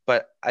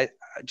 But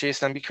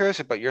Jason, I'd be curious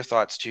about your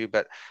thoughts too,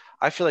 but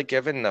I feel like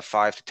given the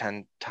 5 to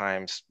 10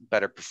 times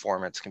better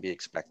performance can be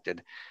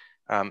expected,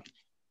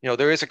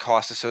 there is a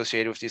cost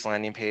associated with these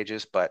landing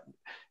pages, but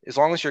as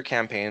long as your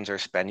campaigns are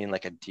spending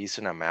like a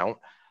decent amount,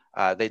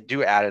 they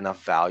do add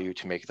enough value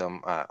to make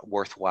them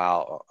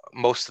worthwhile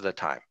most of the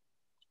time.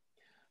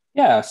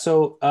 Yeah,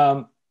 so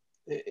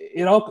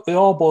it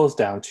all boils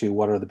down to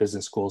what are the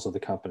business goals of the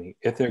company.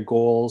 If their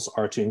goals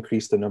are to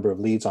increase the number of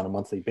leads on a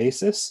monthly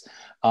basis,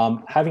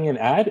 having an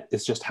ad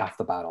is just half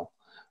the battle.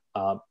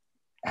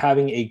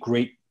 Having a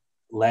great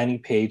landing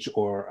page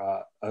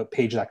or a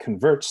page that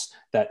converts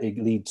that it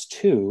leads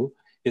to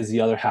is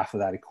the other half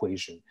of that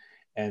equation.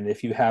 And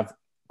if you have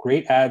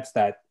great ads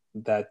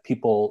that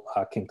people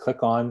can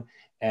click on,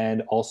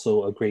 and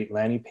also a great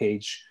landing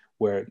page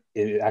where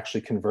it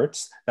actually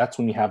converts, that's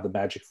when you have the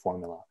magic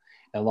formula.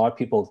 And a lot of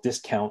people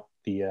discount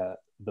the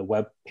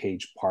web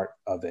page part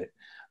of it.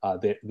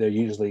 They're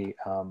usually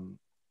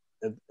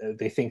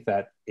they think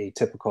that a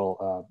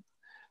typical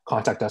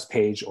contact us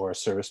page or a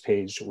service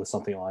page with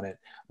something on it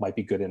might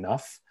be good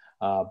enough.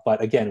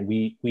 But again,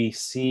 we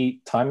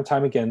see time and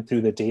time again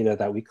through the data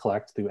that we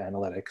collect through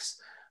analytics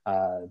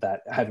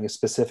that having a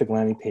specific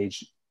landing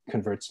page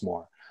converts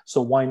more.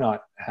 So why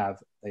not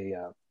have a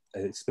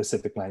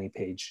specific landing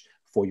page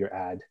for your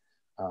ad?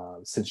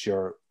 Since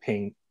you're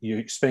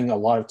spending a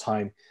lot of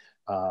time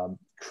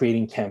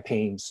creating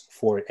campaigns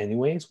for it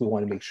anyways, we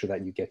want to make sure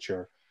that you get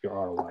your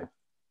ROI.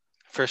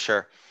 For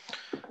sure.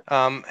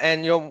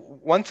 And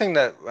one thing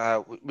that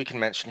we can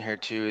mention here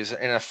too is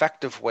an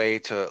effective way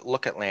to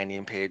look at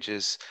landing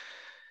pages.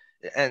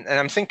 And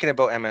I'm thinking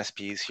about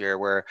MSPs here,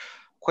 where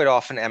quite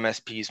often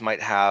MSPs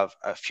might have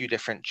a few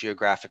different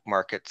geographic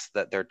markets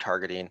that they're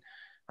targeting.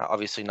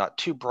 Obviously not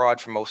too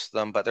broad for most of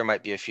them, but there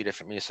might be a few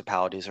different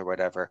municipalities or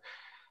whatever.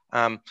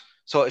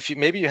 So if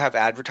you have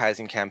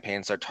advertising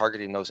campaigns that are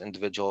targeting those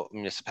individual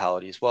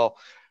municipalities, well,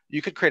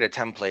 you could create a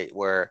template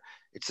where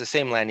it's the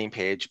same landing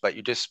page, but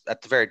you just,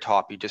 at the very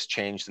top, you just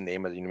change the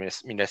name of the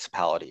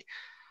municipality.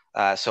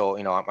 So,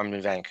 I'm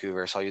in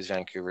Vancouver, so I'll use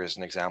Vancouver as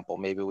an example.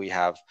 Maybe we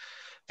have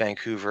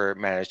Vancouver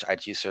managed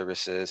IT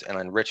services and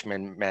then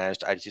Richmond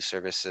managed IT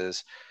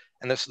services.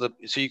 And so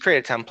you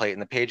create a template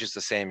and the page is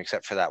the same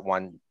except for that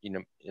one,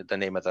 the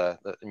name of the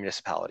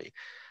municipality.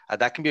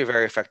 That can be a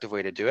very effective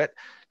way to do it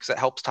because it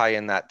helps tie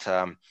in that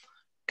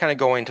kind of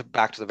going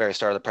back to the very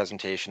start of the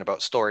presentation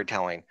about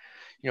storytelling.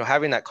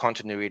 Having that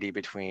continuity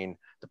between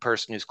the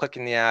person who's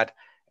clicking the ad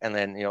and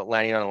then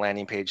landing on a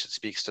landing page that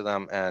speaks to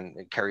them and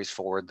it carries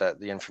forward the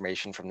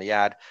information from the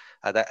ad.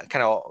 That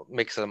kind of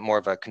makes a more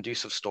of a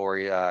conducive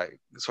story,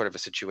 sort of a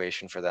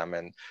situation for them,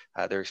 and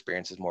their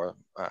experience is more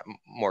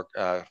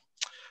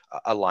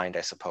aligned,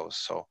 I suppose.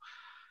 So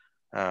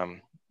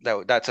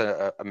that's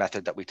a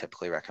method that we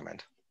typically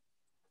recommend.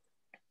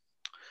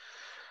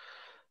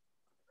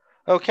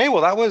 Okay,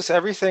 well, that was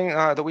everything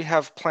that we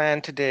have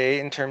planned today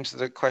in terms of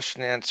the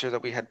question and answer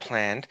that we had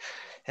planned.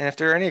 And if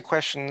there are any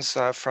questions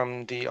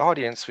from the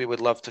audience, we would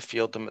love to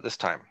field them at this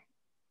time.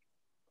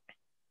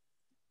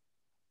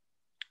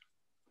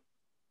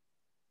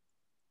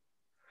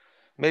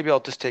 Maybe I'll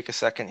just take a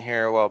second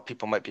here while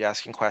people might be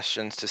asking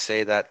questions to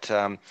say that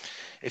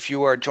if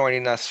you are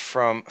joining us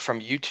from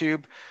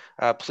YouTube,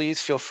 please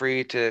feel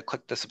free to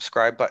click the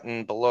subscribe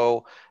button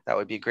below. That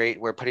would be great.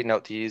 We're putting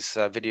out these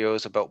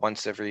videos about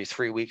once every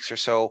 3 weeks or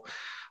so.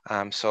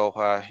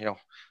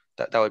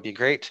 That would be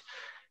great.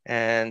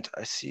 And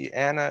I see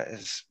Anna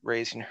is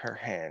raising her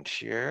hand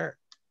here.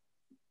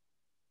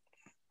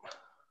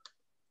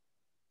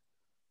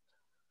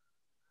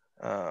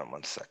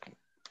 One second.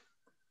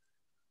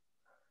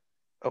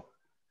 Oh,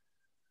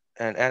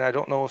 and I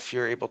don't know if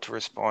you're able to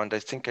respond. I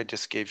think I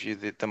just gave you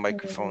the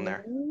microphone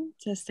there.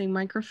 Testing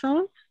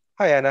microphone.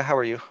 Hi, Anna. How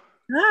are you?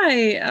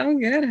 Hi, I'm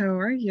good. How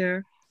are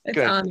you? It's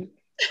good.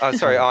 on.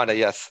 Sorry, Anna.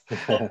 Yes.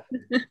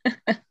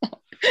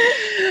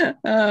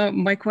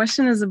 My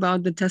question is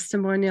about the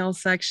testimonial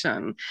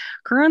section.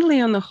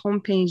 Currently on the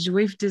homepage,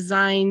 we've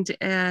designed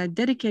a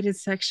dedicated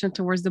section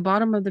towards the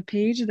bottom of the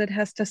page that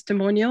has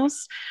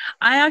testimonials.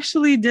 I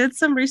actually did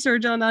some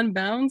research on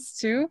Unbounce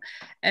too,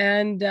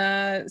 and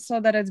saw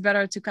that it's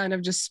better to kind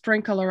of just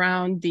sprinkle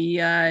around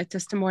the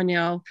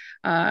testimonial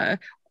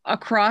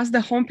across the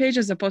homepage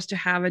as opposed to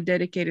have a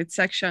dedicated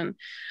section.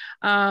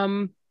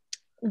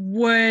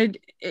 Would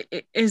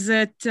is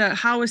it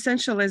how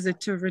essential is it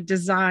to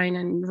redesign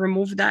and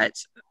remove that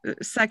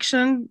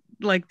section,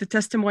 like the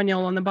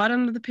testimonial on the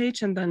bottom of the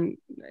page, and then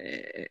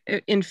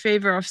in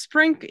favor of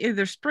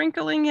either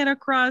sprinkling it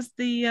across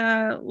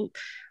the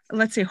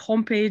let's say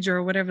homepage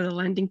or whatever the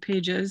landing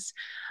page is,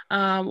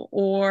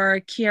 or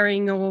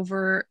carrying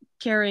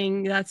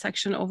that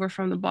section over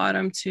from the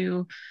bottom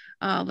to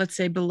let's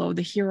say below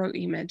the hero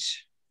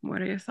image?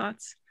 What are your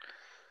thoughts?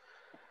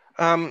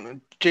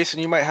 Jason,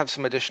 you might have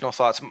some additional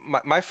thoughts.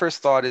 My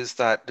first thought is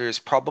that there's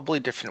probably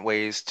different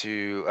ways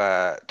to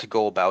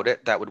go about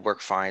it that would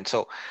work fine.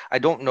 So I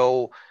don't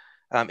know.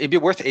 It'd be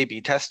worth A/B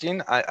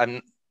testing.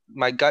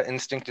 My gut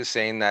instinct is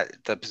saying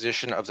that the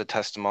position of the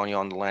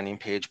testimonial on the landing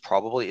page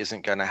probably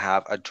isn't going to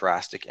have a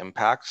drastic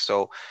impact.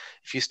 So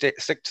if you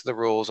stick to the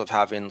rules of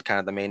having kind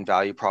of the main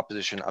value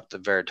proposition up the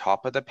very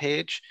top of the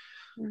page,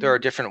 there are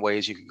different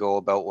ways you could go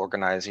about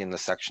organizing the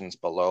sections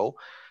below.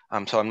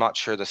 So I'm not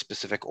sure the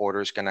specific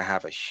order is going to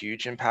have a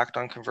huge impact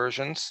on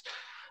conversions.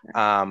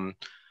 Yeah,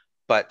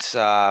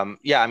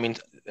 I mean,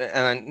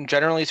 and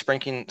generally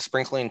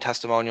sprinkling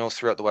testimonials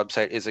throughout the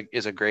website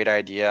is a great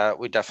idea.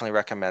 We definitely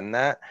recommend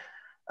that.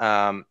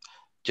 I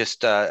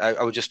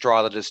would just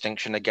draw the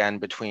distinction again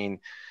between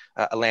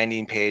a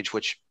landing page,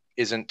 which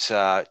isn't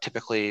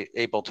typically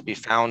able to be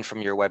found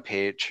from your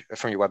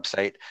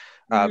website,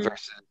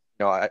 versus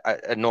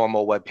a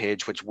normal web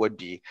page, which would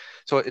be.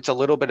 So it's a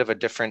little bit of a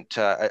different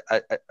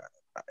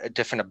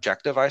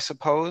objective, I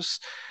suppose.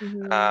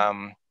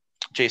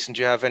 Jason,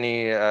 do you have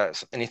any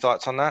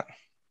thoughts on that?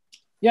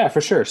 Yeah,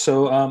 for sure.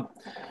 So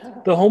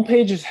the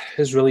homepage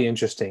is really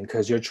interesting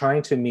because you're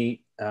trying to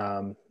meet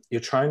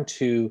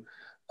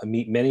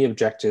many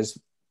objectives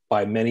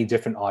by many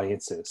different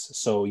audiences.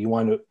 So you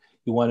want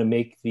to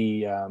make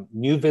the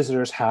new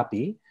visitors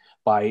happy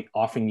by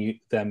offering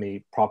them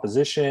a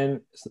proposition,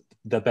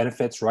 the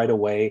benefits right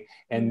away,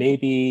 and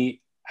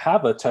maybe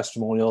have a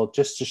testimonial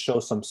just to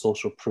show some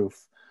social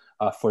proof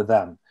for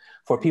them.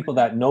 For people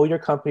that know your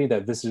company,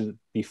 that visited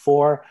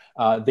before,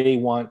 they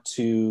want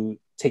to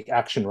take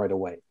action right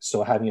away.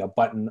 So having a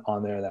button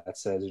on there that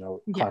says,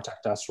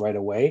 contact us right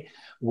away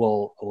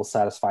will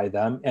satisfy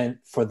them. And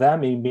for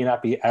them, it may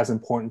not be as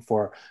important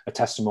for a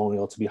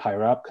testimonial to be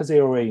higher up because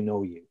they already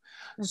know you.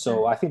 Okay.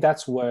 So I think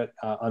that's what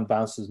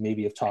Unbounce is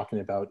maybe of talking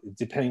about,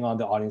 depending on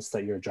the audience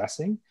that you're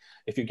addressing.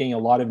 If you're getting a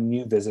lot of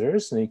new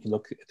visitors, and you can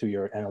look through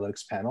your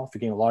analytics panel, if you're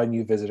getting a lot of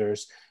new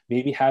visitors,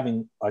 maybe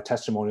having a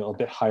testimonial a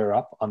bit higher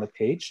up on the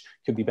page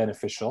could be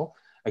beneficial,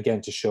 again,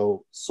 to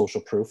show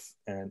social proof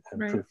and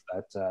right. Proof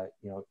that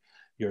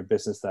you're a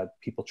business that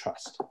people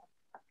trust.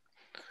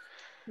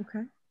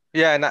 Okay.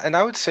 Yeah, and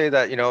I would say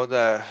that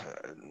the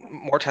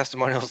more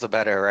testimonials the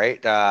better,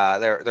 right?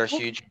 They're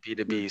huge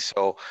B2B.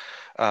 So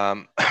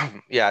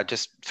yeah,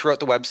 just throughout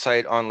the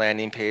website, on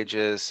landing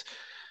pages,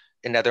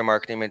 in other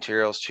marketing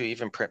materials too,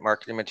 even print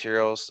marketing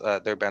materials,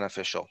 they're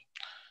beneficial.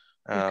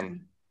 Okay.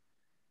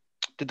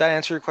 Did that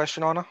answer your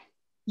question, Anna?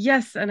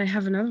 Yes, and I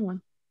have another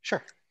one.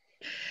 Sure.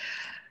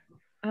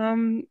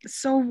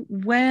 So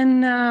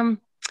when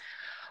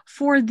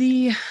for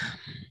the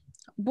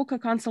book a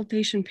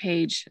consultation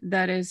page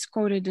that is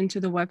coded into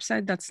the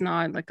website, that's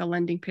not like a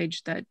landing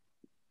page that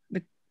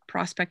the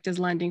prospect is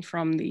landing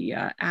from the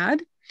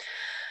ad.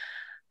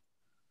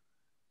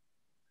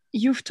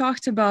 You've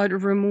talked about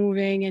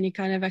removing any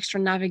kind of extra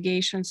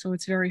navigation, so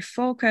it's very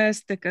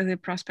focused, the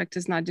prospect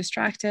is not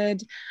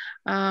distracted.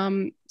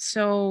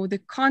 So the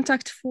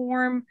contact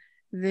form,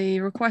 the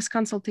request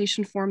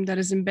consultation form that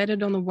is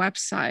embedded on the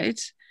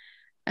website,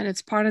 and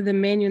it's part of the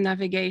menu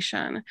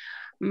navigation.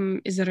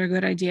 Is it a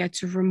good idea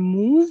to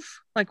remove,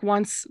 like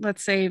once,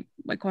 let's say,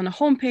 like on a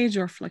homepage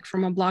or like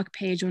from a blog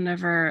page,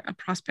 whenever a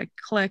prospect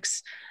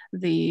clicks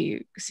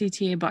the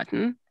CTA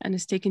button and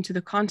is taken to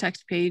the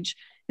contact page,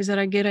 is that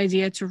a good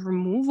idea to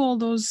remove all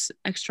those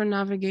extra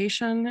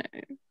navigation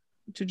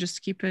to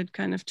just keep it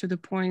kind of to the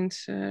point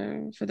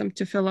for them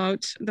to fill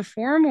out the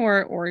form,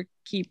 or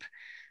keep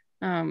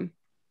with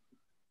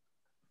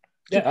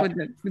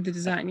the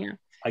design? Yeah.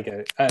 I get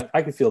it.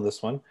 I can feel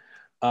this one.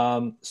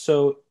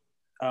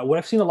 What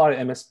I've seen a lot of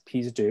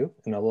MSPs do,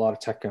 and a lot of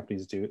tech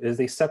companies do, is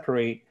they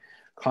separate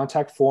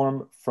contact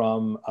form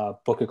from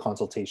book a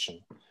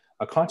consultation.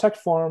 A contact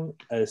form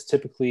is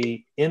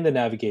typically in the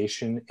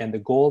navigation, and the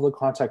goal of the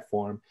contact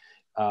form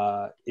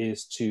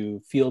is to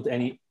field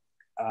any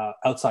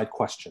outside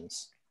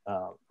questions,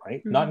 right?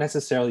 Mm-hmm. Not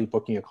necessarily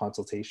booking a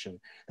consultation.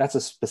 That's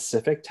a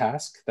specific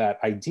task that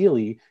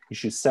ideally you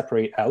should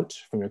separate out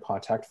from your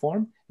contact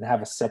form and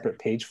have a separate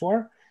page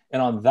for.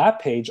 And on that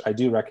page, I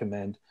do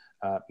recommend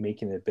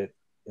making it a bit,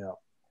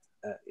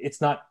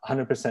 it's not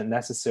 100%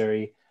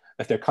 necessary.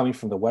 if they're coming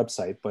from the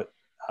website, but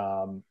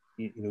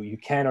you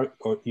can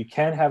or you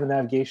can have a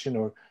navigation,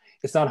 or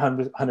it's not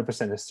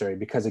 100% necessary,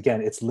 because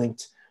again, it's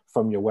linked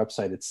from your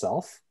website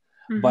itself.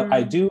 But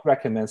I do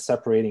recommend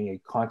separating a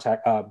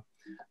contact,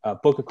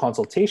 book a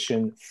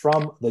consultation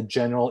from the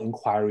general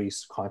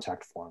inquiries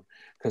contact form,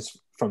 because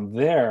from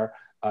there,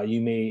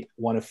 you may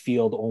want to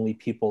field only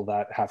people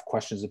that have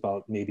questions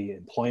about maybe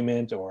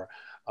employment or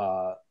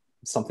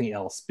something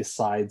else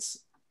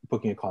besides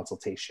booking a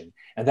consultation.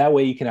 And that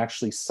way you can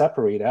actually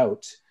separate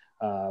out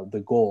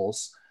the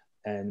goals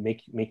and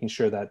making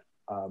sure that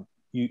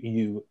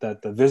that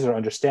the visitor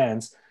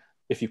understands,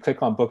 if you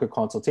click on book a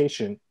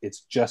consultation, it's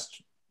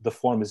just the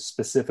form is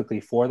specifically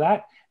for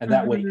that. And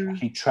that way you can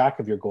keep track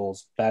of your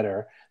goals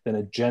better than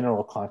a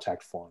general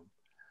contact form.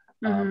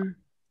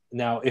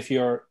 Now, if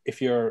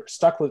you're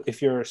stuck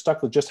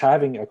with just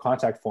having a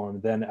contact form,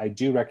 then I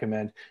do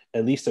recommend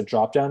at least a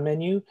drop-down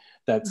menu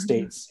that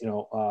states,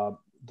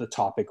 the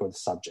topic or the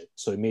subject.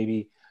 So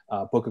maybe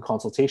book a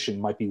consultation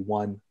might be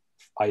one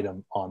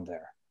item on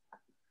there.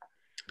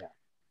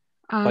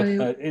 But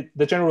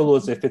the general rule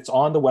is, if it's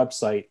on the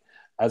website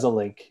as a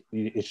link,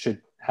 it should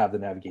have the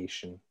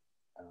navigation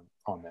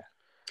on there.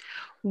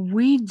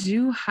 We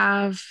do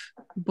have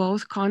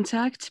both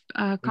contact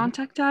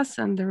us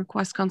and the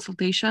request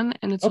consultation,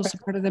 and it's also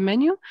part of the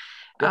menu.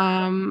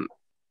 Yep.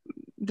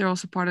 They're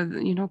also part of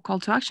the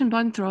call to action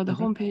button throughout the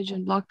homepage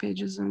and blog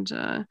pages and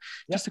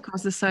just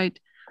across the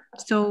site.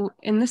 So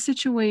in this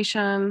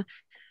situation,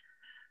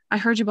 I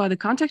heard you about the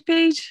contact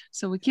page,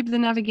 so we keep the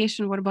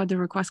navigation. What about the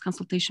request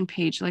consultation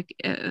page? Like,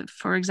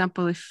 for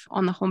example, if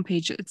on the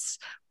homepage it's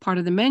part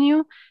of the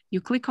menu,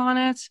 you click on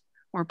it,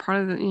 or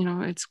part of the,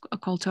 it's a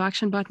call to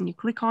action button, you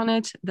click on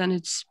it, then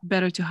it's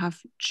better to have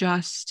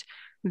just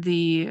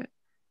the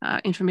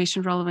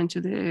information relevant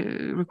to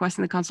the request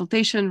and the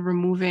consultation,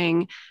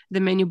 removing the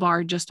menu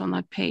bar just on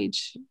that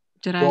page.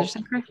 Did I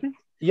understand correctly?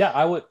 Yeah,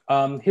 I would.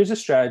 Here's a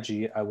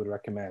strategy I would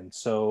recommend.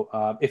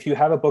 So if you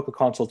have a book a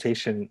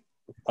consultation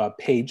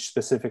page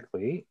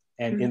specifically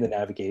and in the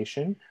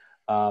navigation,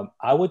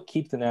 I would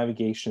keep the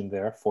navigation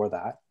there for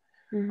that.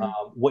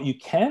 What you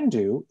can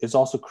do is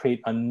also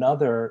create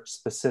another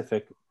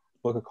specific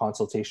book a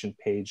consultation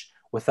page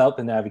without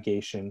the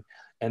navigation,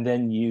 and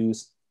then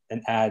use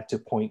an ad to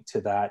point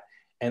to that.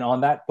 And on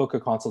that book a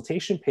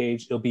consultation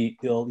page,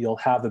 you'll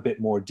have a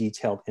bit more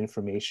detailed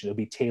information. It'll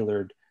be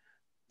tailored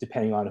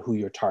depending on who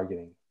you're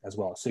targeting as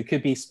well. So it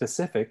could be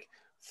specific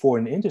for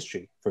an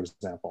industry, for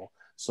example.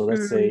 So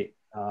let's say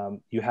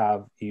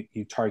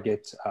you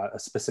target a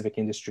specific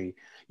industry.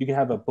 You can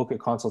have a book a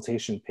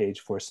consultation page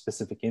for a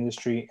specific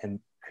industry and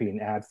create an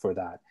ad for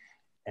that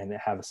and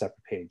have a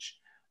separate page.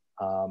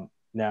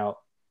 Now,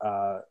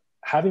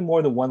 having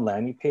more than one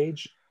landing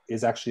page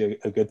is actually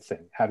a good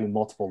thing, having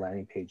multiple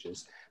landing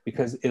pages,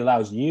 because it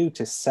allows you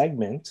to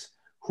segment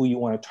who you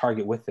want to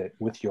target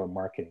with your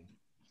marketing.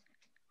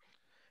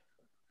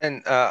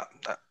 And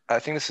I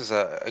think this is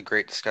a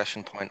great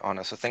discussion point,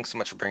 Anna. So thanks so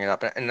much for bringing it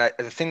up. And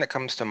the thing that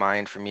comes to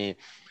mind for me,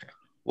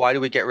 why do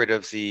we get rid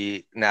of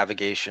the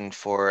navigation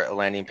for a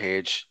landing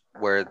page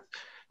where,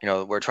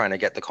 we're trying to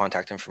get the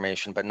contact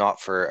information, but not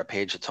for a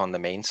page that's on the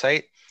main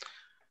site?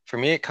 For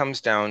me, it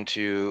comes down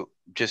to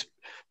just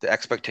the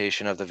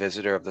expectation of the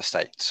visitor of the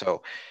site.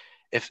 So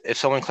if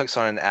someone clicks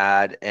on an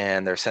ad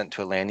and they're sent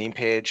to a landing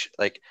page,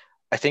 like,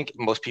 I think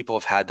most people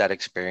have had that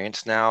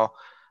experience now.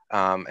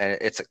 And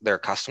they're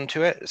accustomed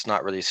to it. It's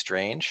not really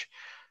strange.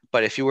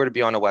 But if you were to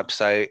be on a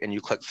website and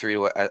you click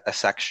through a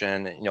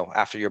section,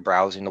 after you're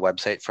browsing the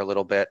website for a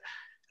little bit,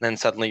 and then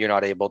suddenly you're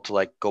not able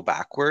to go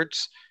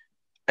backwards,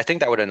 I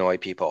think that would annoy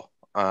people.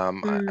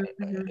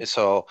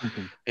 So,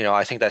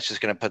 I think that's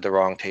just going to put the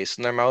wrong taste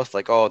in their mouth.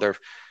 Like, oh,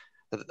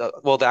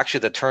 actually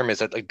the term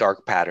is like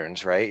dark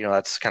patterns, right?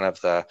 That's kind of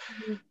the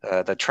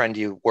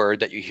trendy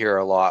word that you hear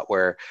a lot,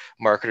 where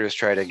marketers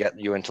try to get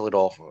you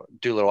into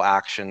do little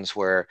actions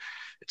where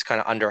it's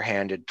kind of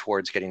underhanded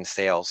towards getting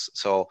sales.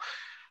 So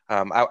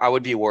I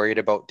would be worried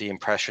about the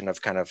impression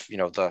of kind of,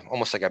 the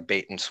almost like a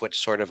bait and switch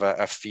sort of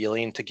a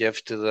feeling to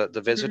give to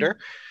the visitor.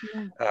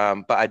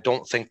 But I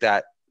don't think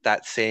that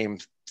same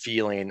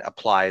feeling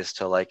applies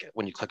to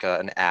when you click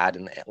an ad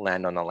and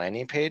land on a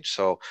landing page.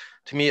 So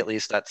to me, at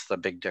least, that's the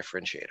big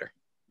differentiator.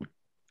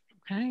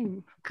 Okay,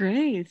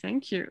 great.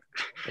 Thank you.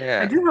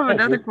 Yeah. I do have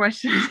another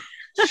question.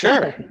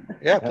 Sure.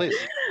 Yeah, please.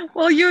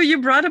 Well,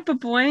 you brought up a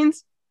point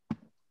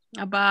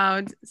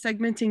about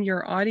segmenting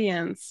your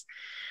audience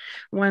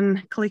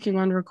when clicking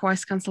on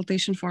request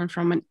consultation form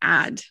from an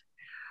ad.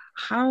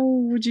 How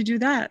would you do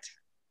that?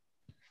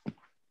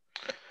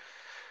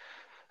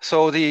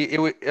 So the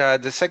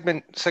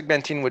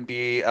segmenting would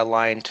be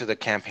aligned to the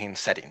campaign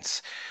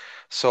settings.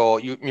 So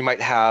you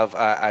might have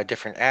a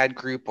different ad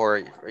group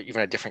or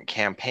even a different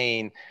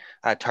campaign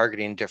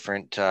targeting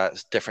different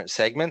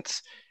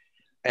segments,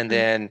 and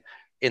then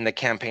in the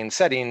campaign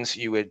settings,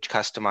 you would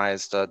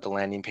customize the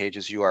landing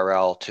page's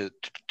URL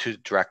to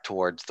direct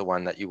towards the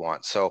one that you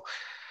want. So,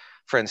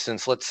 for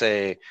instance, let's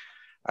say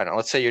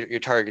you're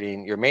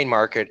targeting, your main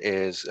market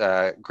is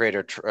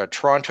Greater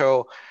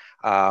Toronto.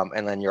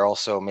 And then you're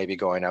also maybe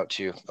going out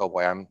to, oh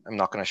boy, I'm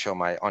not going to show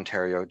my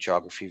Ontario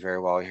geography very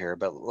well here,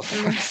 but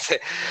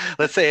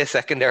let's say a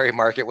secondary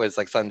market was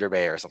like Thunder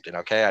Bay or something.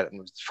 Okay,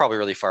 it's probably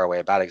really far away,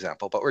 a bad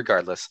example, but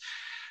regardless,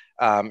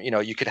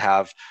 you could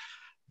have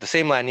the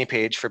same landing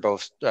page for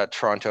both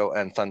Toronto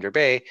and Thunder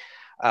Bay.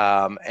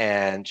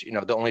 And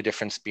the only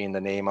difference being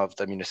the name of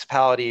the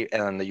municipality,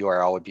 and then the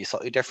URL would be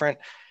slightly different.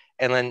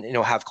 And then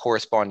have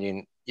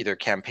corresponding either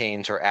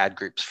campaigns or ad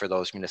groups for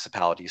those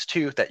municipalities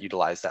too that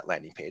utilize that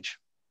landing page.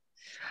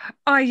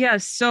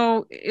 Yes.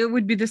 So it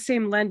would be the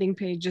same landing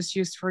page, just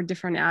used for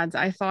different ads.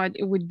 I thought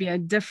it would be a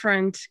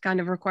different kind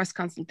of request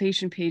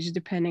consultation page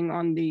depending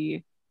on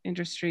the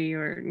industry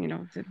or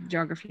the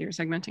geography you're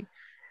segmenting.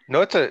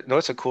 No,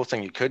 it's a cool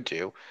thing you could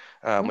do,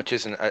 which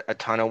isn't a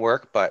ton of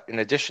work. But in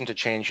addition to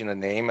changing the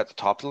name at the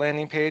top of the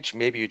landing page,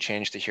 maybe you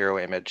change the hero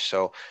image.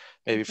 So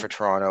maybe for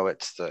Toronto,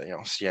 it's the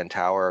CN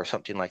Tower or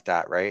something like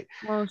that, right?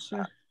 Well,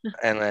 sure.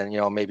 And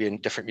then maybe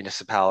in different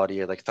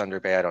municipality like Thunder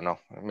Bay, I don't know,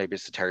 maybe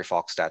it's the Terry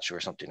Fox statue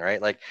or something,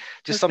 right? Like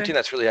just something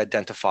that's really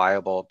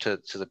identifiable to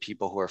the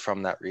people who are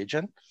from that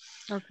region.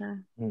 Okay.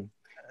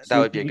 That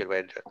would be a good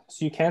way to do it.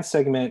 So you can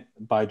segment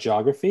by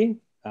geography,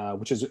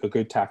 which is a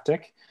good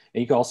tactic. And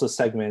you can also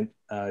segment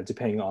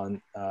depending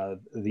on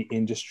the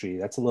industry.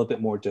 That's a little bit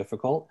more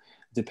difficult.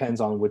 Depends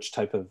on which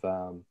type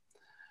of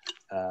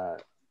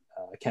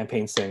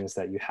campaign settings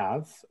that you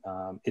have.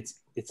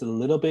 It's a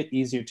little bit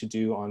easier to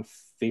do on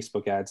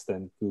Facebook ads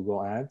than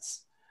Google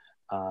ads.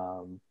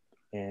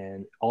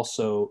 And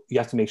also you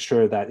have to make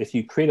sure that if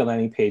you create a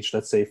landing page,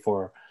 let's say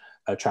for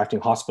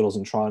attracting hospitals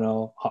in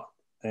Toronto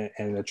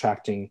and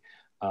attracting,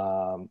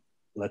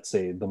 let's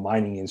say the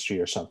mining industry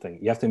or something,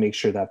 you have to make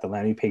sure that the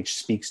landing page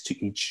speaks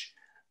to each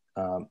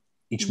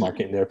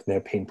market and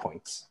their pain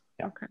points.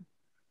 Yeah.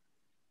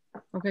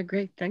 Okay,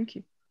 great. Thank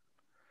you.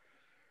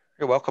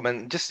 You're welcome.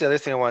 And just the other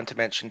thing I wanted to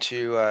mention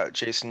too,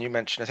 Jason, you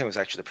mentioned, I think it was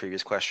actually the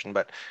previous question,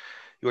 but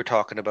you were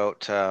talking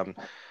about how,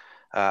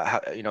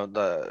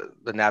 the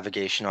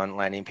navigation on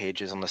landing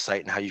pages on the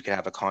site and how you can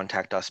have a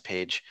contact us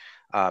page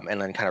and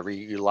then kind of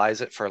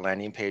reutilize it for a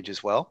landing page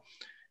as well.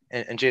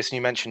 And Jason,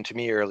 you mentioned to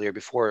me earlier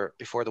before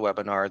the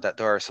webinar that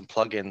there are some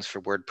plugins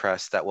for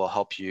WordPress that will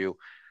help you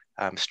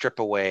strip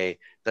away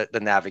the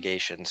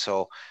navigation.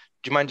 So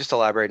do you mind just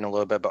elaborating a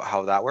little bit about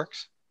how that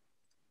works?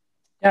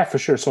 Yeah, for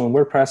sure. So in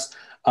WordPress,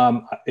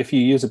 if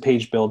you use a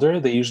page builder,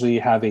 they usually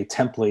have a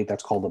template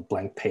that's called a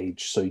blank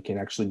page. So you can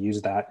actually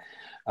use that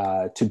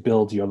to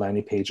build your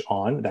landing page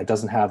on that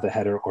doesn't have the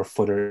header or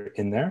footer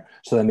in there.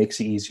 So that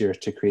makes it easier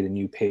to create a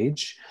new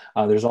page.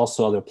 There's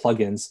also other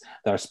plugins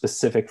that are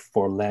specific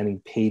for landing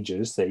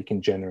pages that you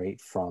can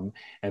generate from.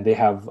 And they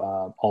have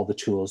all the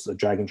tools, the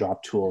drag and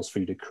drop tools for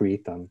you to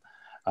create them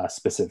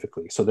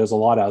specifically. So there's a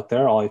lot out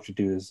there. All you have to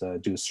do is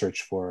do a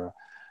search for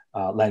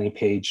landing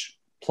page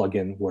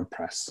plugin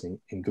WordPress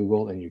in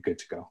Google and you're good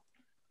to go.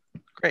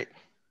 Great.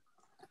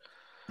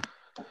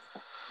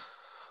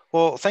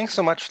 Well, thanks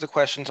so much for the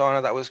questions,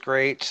 Anna. That was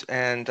great.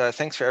 And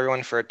thanks for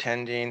everyone for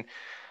attending.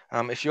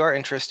 If you are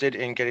interested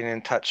in getting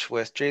in touch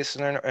with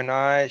Jason and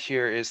I,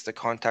 here is the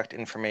contact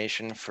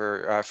information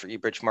for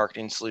eBridge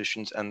Marketing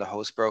Solutions and the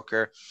host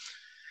broker.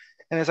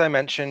 And as I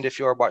mentioned, if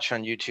you are watching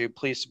on YouTube,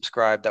 please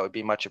subscribe. That would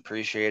be much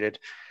appreciated.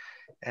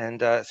 And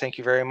thank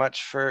you very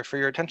much for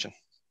your attention.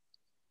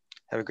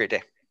 Have a great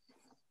day.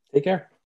 Take care.